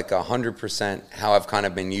 That's like 100% how I've kind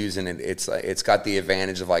of been using it. It's like, it's got the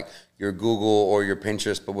advantage of like your Google or your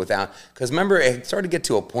Pinterest, but without, because remember, it started to get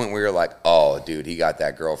to a point where you're like, oh, dude, he got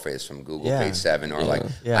that girl face from Google Yeah. Page 7, or like,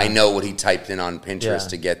 Yeah. I know what he typed in on Pinterest Yeah.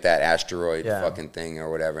 to get that asteroid Yeah. fucking thing or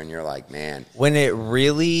whatever. And you're like, man, When it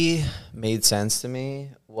really made sense to me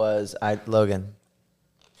was Logan.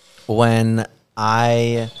 When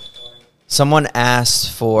someone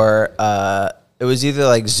asked for it was either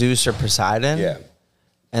like Zeus or Poseidon. yeah.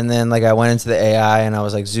 And then like I went into the AI and I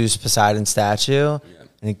was like Zeus Poseidon statue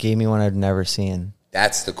and it gave me one I'd never seen.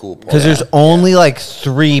 That's the cool part. Because there's only like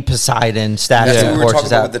 3 Poseidon statues That's what and we were talking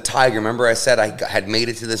portraits about out. with the tiger. Remember I said I had made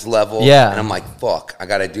it to this level? Yeah. And I'm like, fuck, I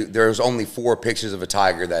got to do, there's only 4 pictures of a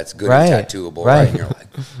tiger that's good Right. and tattooable, Right. right? And you're like,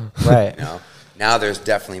 Right. you know, now there's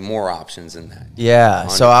definitely more options than that. Yeah.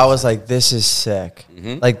 So I 100%. was like, this is sick.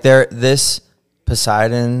 Mm-hmm. Like this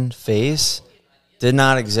Poseidon face did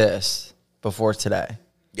not exist before today.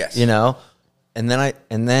 Yes. You know? And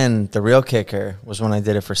then the real kicker was when I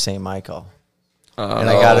did it for St. Michael. And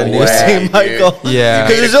I got a No new way, St. dude. Michael. Yeah.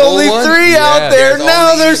 Because You there's made a cool only one? 3 out Yeah. there. There's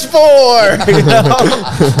Now only- there's 4. You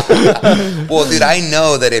know? Well, dude, I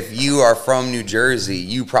know that if you are from New Jersey,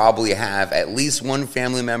 you probably have at least 1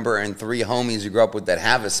 family member and 3 homies you grew up with that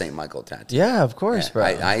have a St. Michael tattoo. Yeah, of course, bro.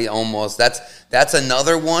 I almost, that's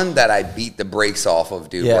another one that I beat the brakes off of,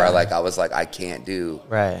 dude. Yeah. Where I was like, I can't do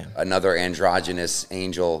Right. another androgynous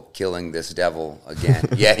angel killing this devil again.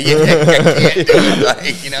 yeah, I can't do it.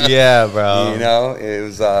 Like, you know, Yeah, bro. You know,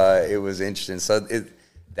 it was interesting. So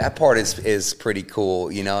that part is pretty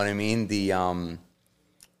cool. You know what I mean?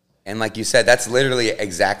 And like you said, that's literally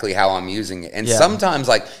exactly how I'm using it. And Yeah. sometimes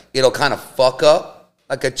like it'll kind of fuck up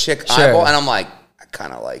like a chick Sure. eyeball, and I'm like, I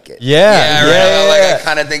kind of like it. Yeah, right. yeah, Like yeah. I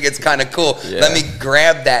kind of think it's kind of cool. Yeah. Let me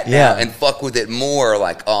grab that now Yeah. and fuck with it more.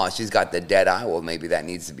 Like, oh, she's got the dead eye. Well, maybe that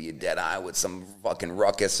needs to be a dead eye with some fucking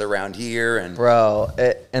ruckus around here. And Bro,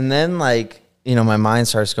 and then like, you know, my mind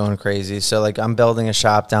starts going crazy. So like I'm building a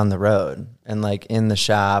shop down the road and like in the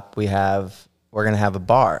shop we're going to have a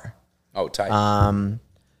bar. oh, tight.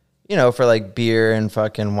 You know, for like beer and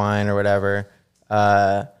fucking wine or whatever.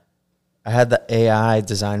 I had the AI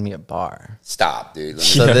design me a bar. Stop, dude. Let me,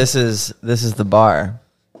 So this is the bar.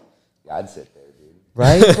 I'd sit there, dude.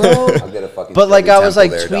 Right, bro? I'll get a fucking But like Shirley I was Temple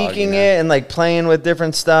like there, dog, tweaking you know? it and like playing with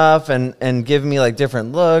different stuff and giving me like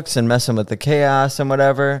different looks and messing with the chaos and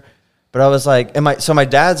whatever. But I was like, so my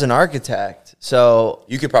dad's an architect. So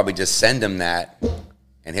You could probably just send him that,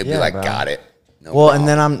 and he'll be Yeah, like, bro. "Got it." No well, problem.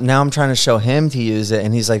 and then I'm trying to show him to use it,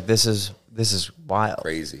 and he's like, this is wild.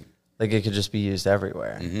 Crazy. Like it could just be used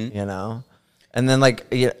everywhere, Mm-hmm. you know? And then like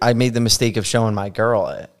I made the mistake of showing my girl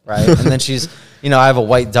it, right? And then she's, I have a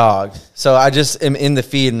white dog. So I just am in the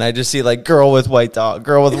feed and I just see like girl with white dog,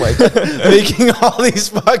 making all these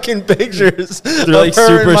fucking pictures. They're like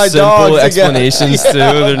super simple explanations too.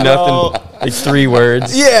 They're nothing like 3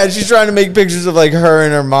 words. Yeah, she's trying to make pictures of like her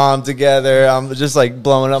and her mom together. I'm just like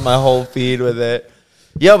blowing up my whole feed with it.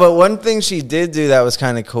 Yeah, but one thing she did do that was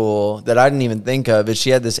kind of cool that I didn't even think of is she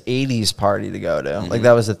had this 80s party to go to. Like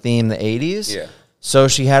that was the theme, the 80s. Yeah. So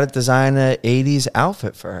she had to design an 80s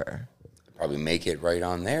outfit for her. Probably make it right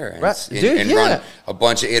on there, and, Right. and, Dude, and yeah. run a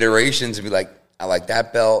bunch of iterations and be like, "I like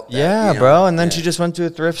that belt." that, Yeah, you know, bro. And then yeah. she just went to a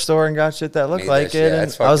thrift store and got shit that looked Made like that shit. it. And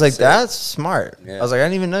That's I was fucking like, sick. that's smart. Yeah. I was like, I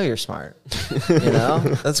didn't even know you're smart.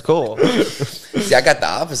 That's cool. See, I got the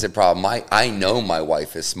opposite problem. I know my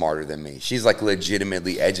wife is smarter than me. She's like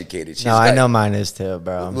legitimately educated. She's No, I got- know mine is too,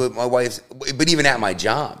 bro. But my wife's, but even at my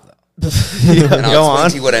job, though. Yeah, And I'll go explain on.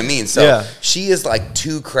 to you what I mean. So Yeah. she is like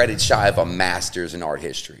 2 credits shy of a master's in art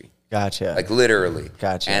history, Gotcha. like literally.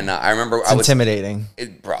 Gotcha. And I remember It's I was intimidating.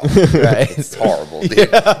 bro, Right. it's horrible, dude.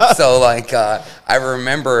 So like, I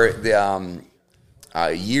remember the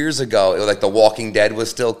years ago, it was like The Walking Dead was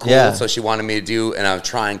still cool, Yeah. so she wanted me to do, and I was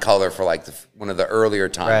trying color for like one of the earlier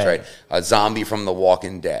times, Right. right? A zombie from The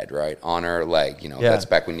Walking Dead, right, on her leg. Yeah. That's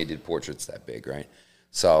back when you did portraits that big, right?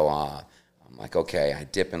 So I'm like, okay, I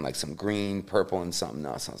dip in like some green, purple, and something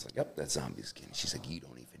else. I was like, yep, that's zombie skin. She's like, you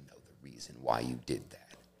don't even know the reason why you did that.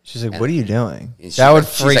 She's like, what are you doing? And she's That would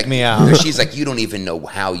like- she's freak like- me out. She's like, you don't even know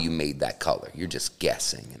how you made that color. You're just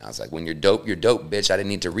guessing. And I was like, when you're dope, bitch. I didn't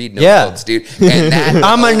need to read no Yeah. books, dude. And that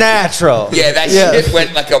I'm a natural. Yeah, that shit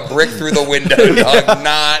went like a brick through the window, dog.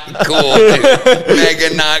 Not cool, dude.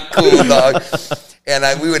 Mega not cool, dog.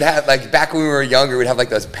 And we would have, like, back when we were younger, we'd have, like,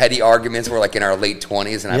 those petty arguments. We're, like, in our late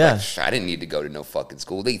 20s. And I'm Yeah. like, I didn't need to go to no fucking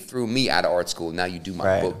school. They threw me out of art school. Now you do my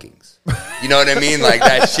Right. bookings. You know what I mean? Like,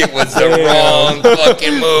 that shit was the wrong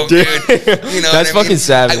fucking move, dude. You know That's what I mean? fucking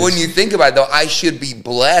savage. When you think about it, though, I should be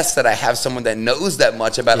blessed that I have someone that knows that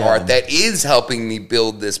much about Yeah. art that is helping me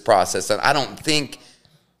build this process. And I don't think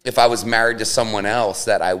if I was married to someone else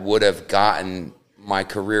that I would have gotten my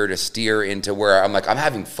career to steer into where I'm like, I'm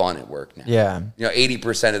having fun at work now. Yeah.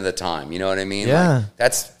 80% of the time. You know what I mean? Yeah. Like,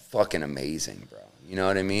 that's fucking amazing, bro. You know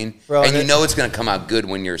what I mean? Bro, and and you it- know it's going to come out good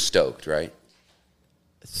when you're stoked, right?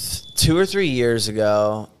 2 or 3 years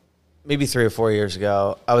ago, maybe 3 or 4 years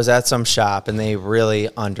ago, I was at some shop and they really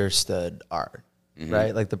understood art,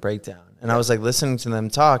 right? Like the breakdown. And I was like listening to them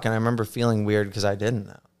talk, and I remember feeling weird because I didn't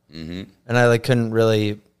know. And I like couldn't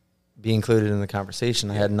really be included in the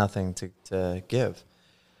conversation. I had nothing to give.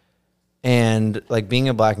 And like being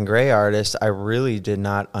a black and gray artist, I really did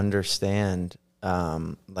not understand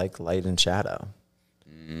like light and shadow.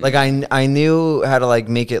 Like I knew how to like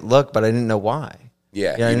make it look, but I didn't know why. Yeah.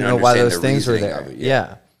 I you didn't know understand why those the things were reasoning there. of it,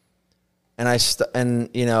 yeah.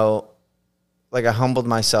 And like I humbled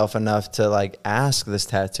myself enough to like ask this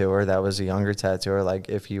tattooer that was a younger tattooer, like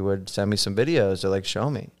if he would send me some videos or like show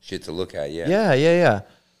me. Shit to look at, yeah. Yeah.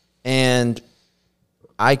 And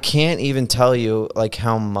I can't even tell you like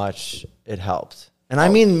how much it helped. And I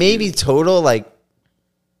mean, maybe total like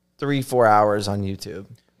 3-4 hours on YouTube.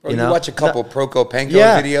 Bro, you watch a couple Prokopenko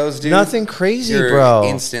Yeah, videos, dude. nothing crazy, you're bro.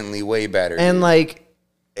 Instantly way better. And dude. like,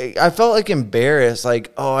 I felt like embarrassed.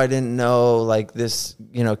 Like, oh, I didn't know like this,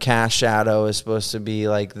 cast shadow is supposed to be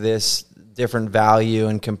like this different value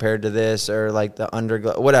and compared to this, or like the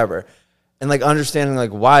underglow, whatever. And like understanding like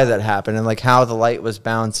why that happened and like how the light was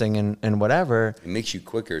bouncing and whatever. it makes you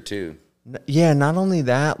quicker too. Yeah, not only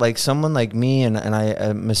that, like someone like me and I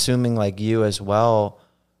am assuming like you as well,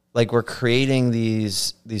 like we're creating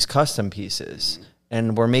these custom pieces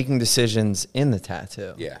and we're making decisions in the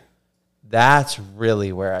tattoo. Yeah. That's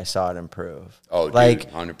really where I saw it improve. Oh, dude,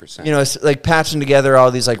 like 100%. it's like patching together all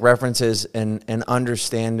these like references and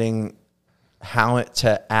understanding how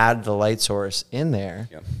to add the light source in there.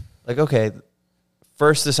 Yep. Like, okay,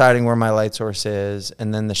 first deciding where my light source is,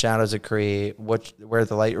 and then the shadows it create, where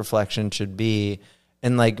the light reflection should be,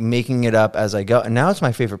 and like making it up as I go. And now it's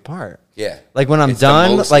my favorite part. Yeah. Like when I'm It's the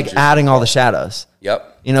done, most like interesting adding all the part. shadows.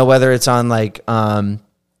 Yep. Whether it's on like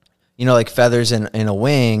like feathers in a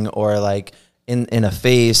wing, or like in a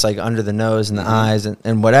face, like under the nose and the eyes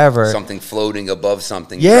and whatever. Something floating above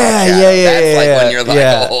something. Yeah. That's like yeah, when you're like,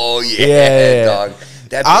 yeah. oh yeah, dog.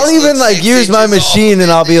 That I'll bitch even looks like 6 use my inches machine off.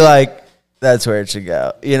 and I'll be like, that's where it should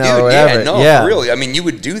go, you know, Dude, or whatever. Yeah, no, for real. I mean, you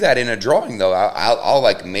would do that in a drawing, though. I'll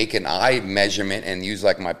like make an eye measurement and use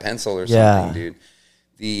like my pencil or something,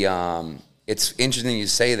 dude. It's interesting you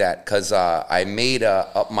say that because I made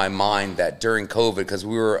up my mind that during COVID, because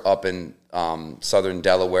we were up in southern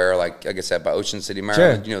Delaware, like I said, by Ocean City,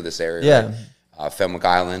 Maryland. Sure. You know this area, Yeah. right? Fenwick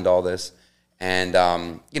Island, all this. And,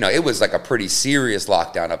 you know, it was like a pretty serious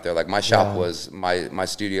lockdown up there. Like my shop my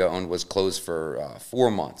studio owned was closed for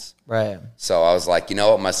 4 months. Right. So I was like, you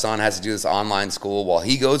know what? My son has to do this online school. While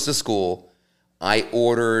he goes to school, I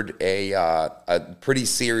ordered a pretty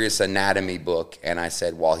serious anatomy book. And I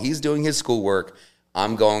said, while he's doing his schoolwork,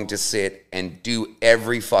 I'm going to sit and do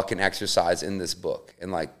every fucking exercise in this book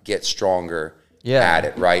and like get stronger at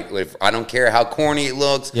it, right? If I don't care how corny it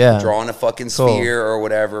looks, drawing a fucking sphere or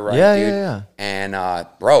whatever, right, dude? Yeah. And,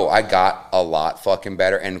 bro, I got a lot fucking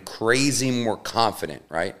better and crazy more confident,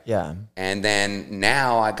 right? Yeah. And then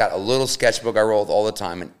now I got a little sketchbook I roll with all the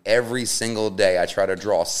time, and every single day I try to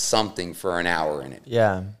draw something for an hour in it.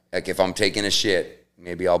 Yeah. Like if I'm taking a shit,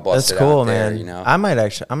 maybe I'll bust That's it cool, out there, man. you know? I'm going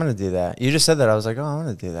to do that. You just said that. I was like, oh, I'm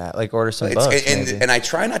going to do that. Like order some books. And I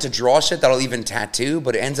try not to draw shit that'll even tattoo,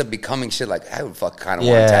 but it ends up becoming shit like, I would kind of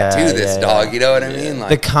want to tattoo this dog. You know what I mean? Like,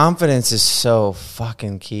 the confidence is so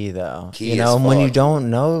fucking key, though. Key you know, as when you fuck. don't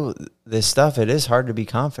know this stuff, it is hard to be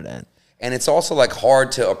confident. And it's also like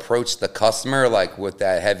hard to approach the customer like with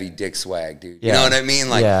that heavy dick swag, dude. You know what I mean?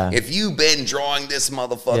 Like if you've been drawing this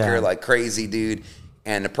motherfucker like crazy, dude,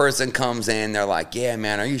 and the person comes in, they're like, yeah,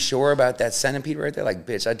 man, are you sure about that centipede right there? Like,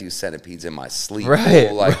 bitch, I do centipedes in my sleep. Right,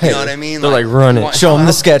 Fool. Like, you know what I mean? They're like, run it. Show them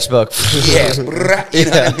the sketchbook. Yeah. You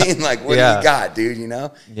know what I mean? Like, what do you got, dude? You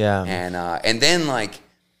know? Yeah. And then like,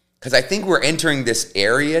 because I think we're entering this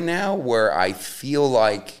area now where I feel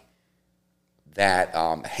like that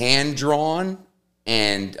hand-drawn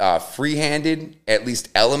and free-handed, at least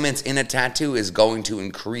elements in a tattoo, is going to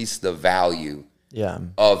increase the value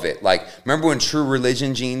of it. Like, remember when True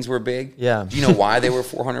Religion jeans were big? Yeah. Do you know why they were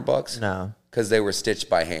 $400? No. Because they were stitched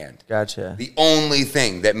by hand. Gotcha. The only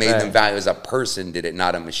thing that made them value is a person did it,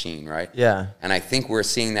 not a machine, right? Yeah. And I think we're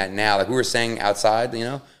seeing that now. Like we were saying outside, you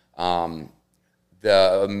know,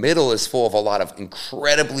 the middle is full of a lot of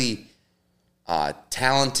incredibly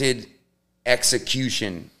talented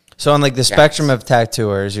execution. So on like the spectrum of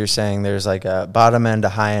tattooers, you're saying there's like a bottom end, a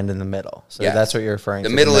high end, and the middle. So that's what you're referring to.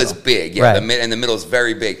 The middle is big, Right. And the middle is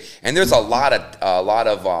very big. And there's a lot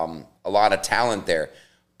of talent there,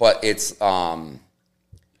 but it's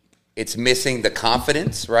missing the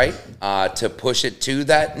confidence, right? To push it to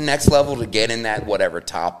that next level, to get in that whatever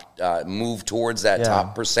top, move towards that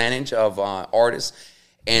top percentage of artists.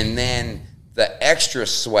 And then the extra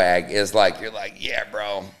swag is like, you're like, yeah,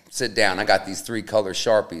 bro, sit down. I got these 3 color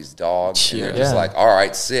Sharpies, dog. And they're just like, all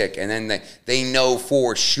right, sick. And then they know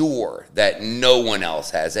for sure that no one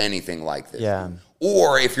else has anything like this. Yeah.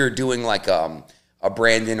 Or if you're doing like a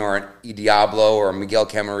Brandon or an E Diablo or a Miguel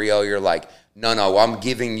Camarillo, you're like, no, I'm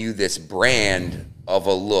giving you this brand of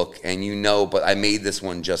a look, and you know, but I made this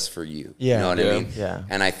one just for you. Yeah. You know what I mean? Yeah.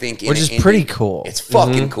 And I think Which is pretty cool. It's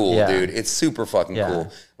fucking cool, Yeah. dude. It's super fucking Yeah.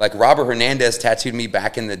 cool. Like Robert Hernandez tattooed me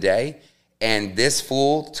back in the day, and this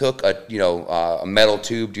fool took a metal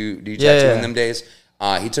tube. Do you tattoo in them days?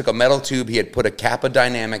 He took a metal tube. He had put a Kappa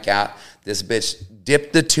Dynamic out. This bitch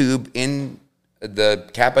dipped the tube in the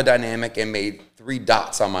Kappa Dynamic and made 3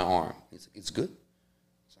 dots on my arm. It's good.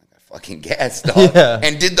 Fucking gas, dog.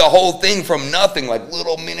 And did the whole thing from nothing, like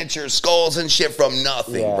little miniature skulls and shit from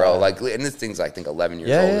nothing, bro. Like, and this thing's I think 11 years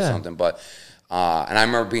old or something. But and I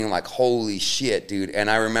remember being like, holy shit, dude. And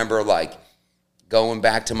I remember like going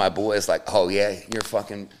back to my boys, like, oh yeah, you're a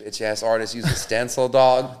fucking bitch ass artist. Use a stencil,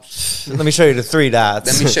 dog. Let me show you the 3 dots.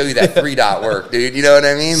 Let me show you that 3 dot work, dude. You know what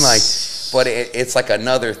I mean? Like, but it's like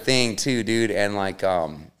another thing too, dude. And like,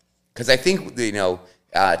 because I think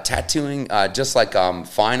tattooing, just like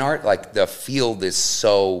fine art, like the field is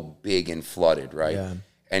so big and flooded, right? Yeah.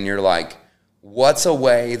 And you're like, what's a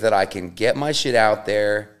way that I can get my shit out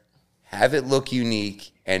there, have it look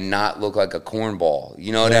unique, and not look like a cornball?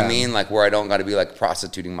 You know what I mean? Like where I don't got to be like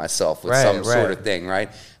prostituting myself with some sort of thing, right?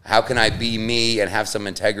 How can I be me and have some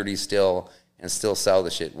integrity still and still sell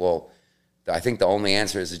the shit? Well, I think the only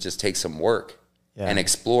answer is to just take some work. And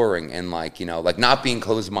exploring and like not being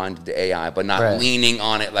closed-minded to AI, but not leaning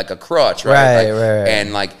on it like a crutch, right?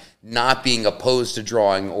 And like not being opposed to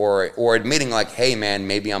drawing or admitting like, hey man,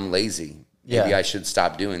 maybe I'm lazy. Maybe I should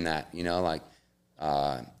stop doing that. Like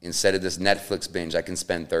instead of this Netflix binge, I can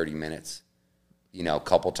spend 30 minutes you know, a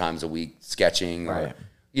couple times a week sketching or, Right.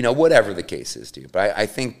 you know, whatever the case is, dude. But I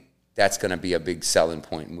think that's going to be a big selling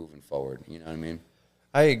point moving forward. You know what I mean?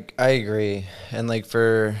 I agree. And like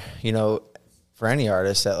for, you know, for any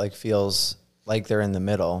artist that like feels like they're in the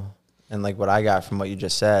middle, and like what I got from what you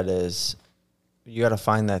just said is you got to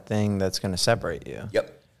find that thing that's going to separate you.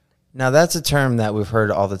 Yep. Now that's a term that we've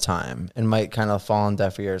heard all the time and might kind of fall on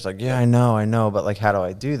deaf ears. Like, yeah, I know, but like, how do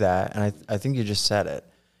I do that? And I think you just said it.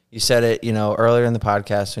 You said it, you know, earlier in the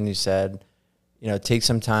podcast when you said, you know, take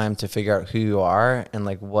some time to figure out who you are and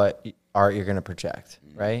like what art you're going to project,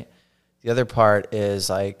 right? The other part is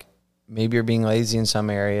like maybe you're being lazy in some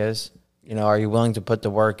areas. You know, are you willing to put the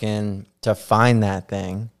work in to find that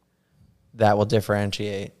thing that will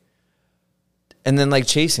differentiate? And then like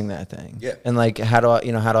chasing that thing. Yeah. And like how do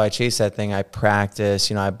I chase that thing? I practice,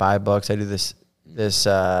 you know, I buy books, I do this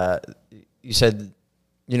you said,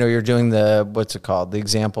 you know, you're doing what's it called? The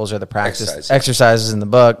examples or the practice exercises in the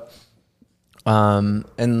book.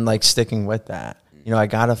 And like sticking with that. You know, I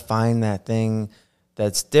gotta find that thing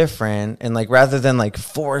that's different, and like rather than like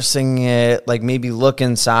forcing it, like maybe look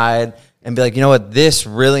inside and be like, you know what, this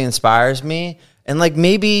really inspires me. And like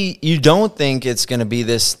maybe you don't think it's gonna be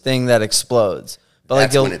this thing that explodes, but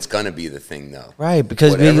That's like when it's gonna be the thing, though. right,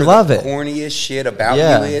 because we Whatever love the it. corniest shit about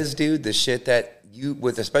Yeah. you is, dude. The shit that you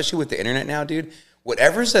especially with the internet now, dude.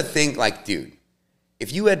 Whatever's a thing, like, dude.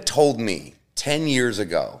 If you had told me 10 years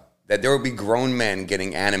ago that there would be grown men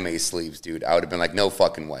getting anime sleeves, dude, I would have been like, no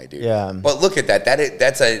fucking way, dude. Yeah. But look at that.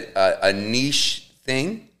 That's a niche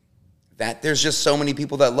thing that there's just so many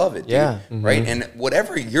people that love it, dude. Yeah. Right? And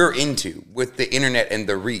whatever you're into with the internet and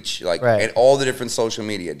the reach, like, Right. and all the different social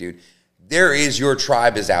media, dude, there is your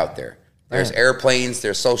tribe is out there. There's Right. airplanes,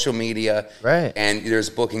 there's social media, Right. and there's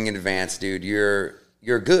booking in advance, dude. You're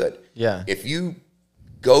good. Yeah. If you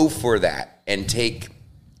go for that and take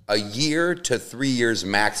a year to 3 years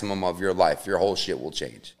maximum of your life, your whole shit will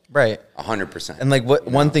change. Right. 100%. And like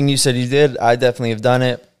one thing you said you did, I definitely have done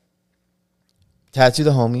it. Tattoo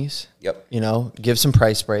the homies. Yep. You know, give some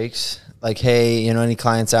price breaks. Like, hey, you know, any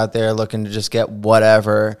clients out there looking to just get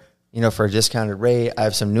whatever, you know, for a discounted rate. I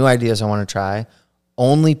have some new ideas I want to try.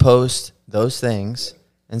 Only post those things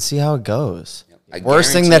and see how it goes. I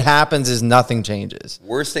Worst thing guarantee- that happens is nothing changes.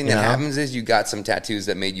 Worst thing You that know? happens is you got some tattoos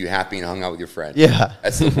that made you happy and hung out with your friend. Yeah.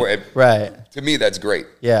 That's the word. Right. To me, that's great.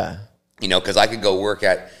 Yeah. You know, because I could go work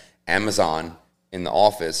at Amazon in the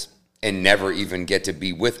office and never even get to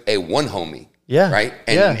be with a one homie. Yeah. Right?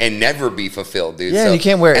 And Yeah. and never be fulfilled, dude. Yeah, you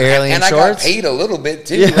can't wear alien and I got shorts. paid a little bit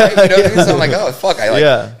too, Yeah, right? You know what I mean? yeah. So I'm like, oh fuck, I like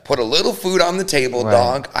Yeah. put a little food on the table, Right.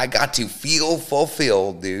 dog. I got to feel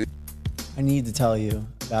fulfilled, dude. I need to tell you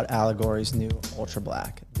about Allegory's new Ultra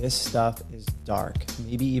Black. This stuff is dark,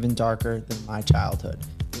 maybe even darker than my childhood.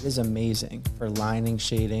 It is amazing for lining,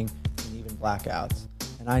 shading, and even blackouts.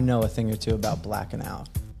 And I know a thing or two about blacking out.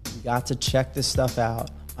 You got to check this stuff out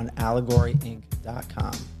on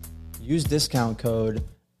allegoryinc.com. Use discount code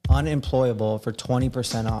unemployable for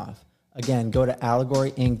 20% off. Again, go to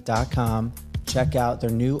allegoryinc.com, check out their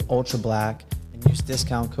new Ultra Black, and use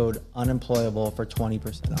discount code unemployable for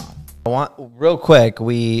 20% off. I want real quick,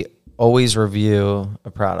 we always review a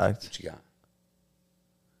product. What you got?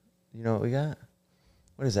 You know what we got?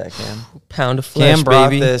 What is that, Cam? Pound of flesh, Cam brought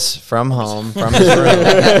baby. this from home, from his room.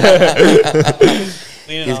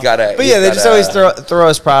 He's got a But yeah, they just always throw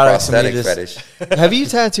us products. And we prosthetic just, fetish. have you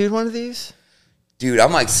tattooed one of these? Dude,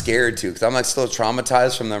 I'm like scared too, because I'm like still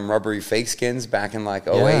traumatized from them rrubbery fake skins back in like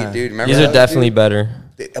 08, Yeah. dude. Remember These are those, be dude? better.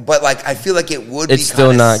 But like, I feel like it would It's be still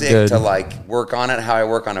kind not of sick good. to like work on it how I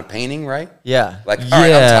work on a painting, right? Yeah. Like, all right, I'm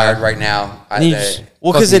Yeah. tired right now. You just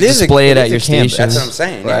Well, because fucking it is display it at is your campus, station. That's what I'm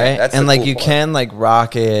saying, yeah. right? That's and the like cool you part. can like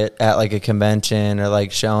rock it at like a convention or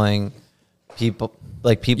like showing people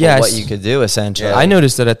Yeah, what I you s- could do essentially. Yeah. I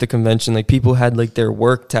noticed that at the convention, like people had like their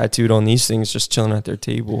work tattooed on these things, just chilling at their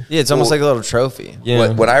table. Yeah, it's almost Well, like a little trophy. Yeah.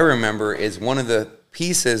 What I remember is one of the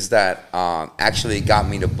pieces that actually got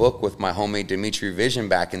me to book with my homemate Dimitri Vision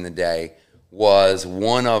back in the day was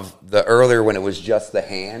one of the earlier when it was just the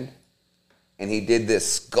hand. And he did this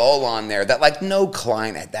skull on there that like no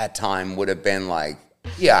client at that time would have been like,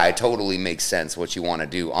 yeah, it totally makes sense what you want to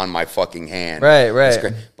do on my fucking hand. Right, It's right.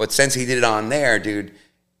 great. But since he did it on there, dude,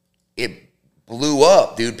 it blew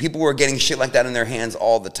up, dude. People were getting shit like that in their hands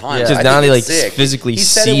all the time. Yeah. I 'Cause think now they, it's like, sick. physically He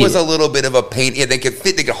said see it was it. a little bit of a pain. Yeah, they could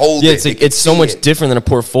hold Yeah, it. it's They like could it's so see much it. different than a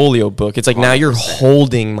portfolio book. It's like now you're 100%.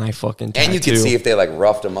 holding my fucking tattoo. And you can see if they like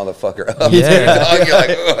roughed a motherfucker up. Yeah. Dude, you're like,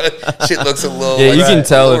 "Ugh, shit looks a little. Yeah, like, you can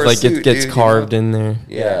tell if lower like suit, it gets dude, carved you know? in there.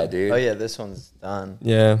 Yeah, dude. Oh yeah, this one's done.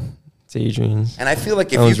 Yeah, it's Adrian's. And I feel like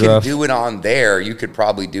if That you was can rough. do it on there, you could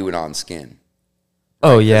probably do it on skin.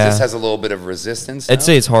 Oh 'Cause yeah. This has a little bit of resistance. I'd no?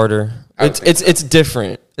 say it's harder. I would think It's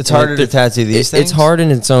different. It's harder to tattoo these things? It's hard in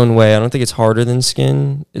its own way. I don't think it's harder than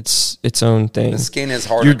skin. It's its own thing. The skin is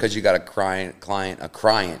harder because you got a client.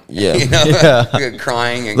 Yeah. You know? Yeah. You're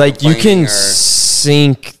crying and Like you complaining can or-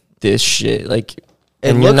 sink this shit, like,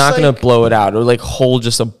 and you're looks not gonna like- blow it out or like hold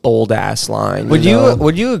just a bold ass line. Would know?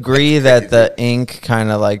 would you agree that the ink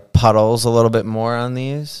kind of like puddles a little bit more on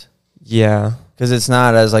these? Yeah. Because it's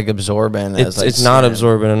not as like absorbent as like It's not skin,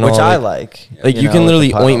 absorbent at which all. I Like- like. Like you know, can with the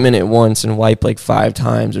literally puddle. ointment it once and wipe like 5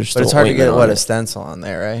 times. Or still But it's hard to ointment get on a it. stencil on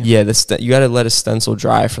there, right? Yeah, you got to let a stencil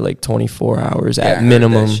dry for like 24 hours Yeah, I at heard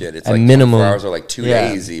minimum. that shit. It's At like minimum, 24 hours or like 2 Yeah.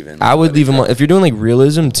 days even. I would Let leave it them dry. on. If you're doing like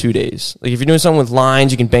realism, 2 days. Like if you're doing something with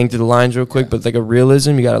lines, you can bang through the lines real quick. But like a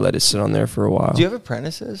realism, you got to let it sit on there for a while. Do you have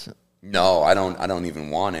apprentices? No, I don't even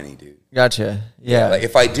want any, dude. Gotcha. Yeah. Like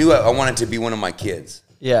if I do, I want it to be one of my kids.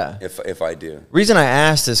 yeah. If I do. Reason I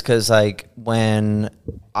asked is because like when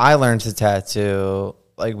I learned to tattoo,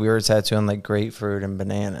 like we were tattooing like grapefruit and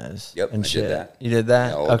bananas. Yep, and I did shit. that. You did that?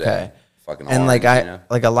 Yeah, all Okay. day. Fucking And like orange, you know?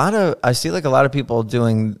 like a lot of I see like a lot of people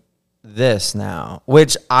doing this now,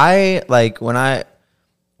 which I like when I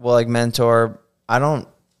will like mentor. I don't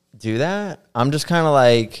do that. I'm just kind of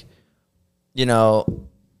like, you know,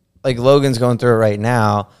 like Logan's going through it right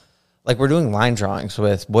now. Like we're doing line drawings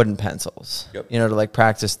with wooden pencils, Yep. you know, to like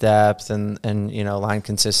practice depth and you know line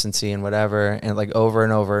consistency and whatever, and like over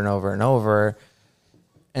and over and over and over.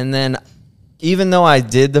 And then even though I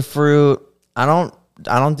did the fruit, I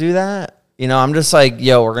don't do that. You know, I'm just like,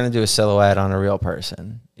 yo, we're gonna do a silhouette on a real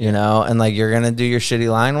person, you know, and like you're gonna do your shitty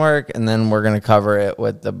line work, and then we're gonna cover it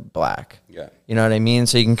with the black. Yeah. You know what I mean?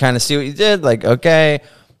 So you can kind of see what you did. Like, okay,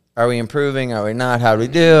 are we improving? Are we not? How do we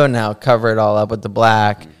do? Now cover it all up with the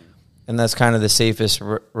black. And that's kind of the safest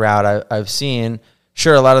route I've seen.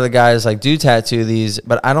 Sure, a lot of the guys like do tattoo these,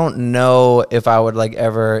 but I don't know if I would like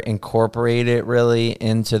ever incorporate it really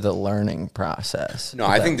into the learning process. No,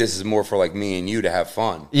 I think this is more for like me and you to have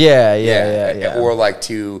fun. Yeah. Or like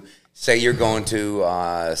to say you're going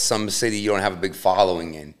to some city you don't have a big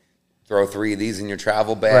following in. Throw 3 of these in your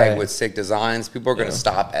travel bag Right. with sick designs. People are going to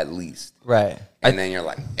stop at least. Right. And then you're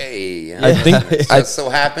like, hey, you know, I think- it just so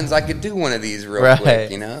happens I could do one of these real Right.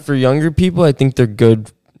 quick, you know? For younger people, I think they're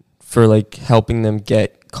good for like helping them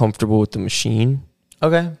get comfortable with the machine.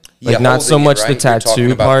 Okay. Yeah, Like not so holding it, much right? the You're talking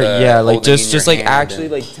tattoo about part. the Yeah, like holding in just your like hand actually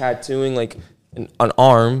and- like tattooing like an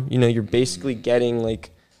arm. You know, you're basically getting like,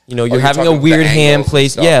 you know, you're you're having a talking about weird the hand angles and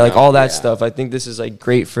place. stuff Yeah, like now. all that Yeah. stuff. I think this is like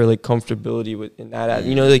great for like comfortability in that.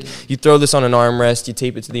 You know, like you throw this on an armrest, you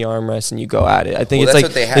tape it to the armrest, and you go at it. I think Well, it's that's like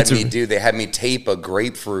what they had it's me do. They had me tape a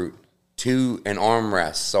grapefruit to an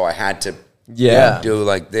armrest, so I had to Yeah. do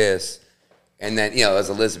like this. And then, you know, as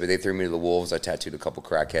Elizabeth, they threw me to the wolves. I tattooed a couple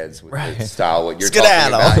crackheads with the style what you're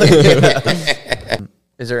Skedaddle. talking about.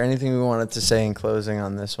 Is there anything we wanted to say in closing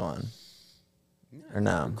on this one? Or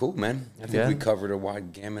no? Cool, man. I think Yeah. we covered a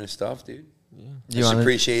wide gamut of stuff, dude. Do I you just wanna-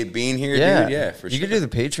 appreciate being here, Yeah. dude. Yeah, for you sure. could do the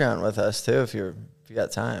Patreon with us too if you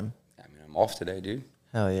got time. I mean, I'm off today, dude.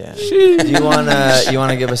 Hell yeah. Do you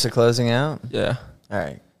wanna give us a closing out? Yeah. All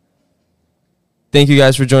right. Thank you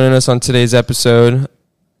guys for joining us on today's episode.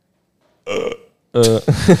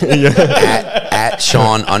 At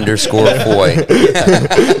Sean _Foy.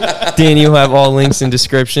 Danny will have all links in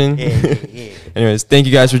description. Anyways, thank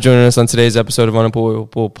you guys for joining us on today's episode of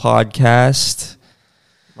Unemployable Podcast.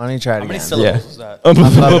 Why don't you try it How many again? syllables is that?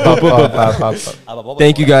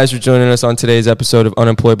 Thank you guys for joining us on today's episode of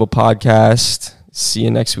Unemployable Podcast. See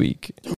you next week.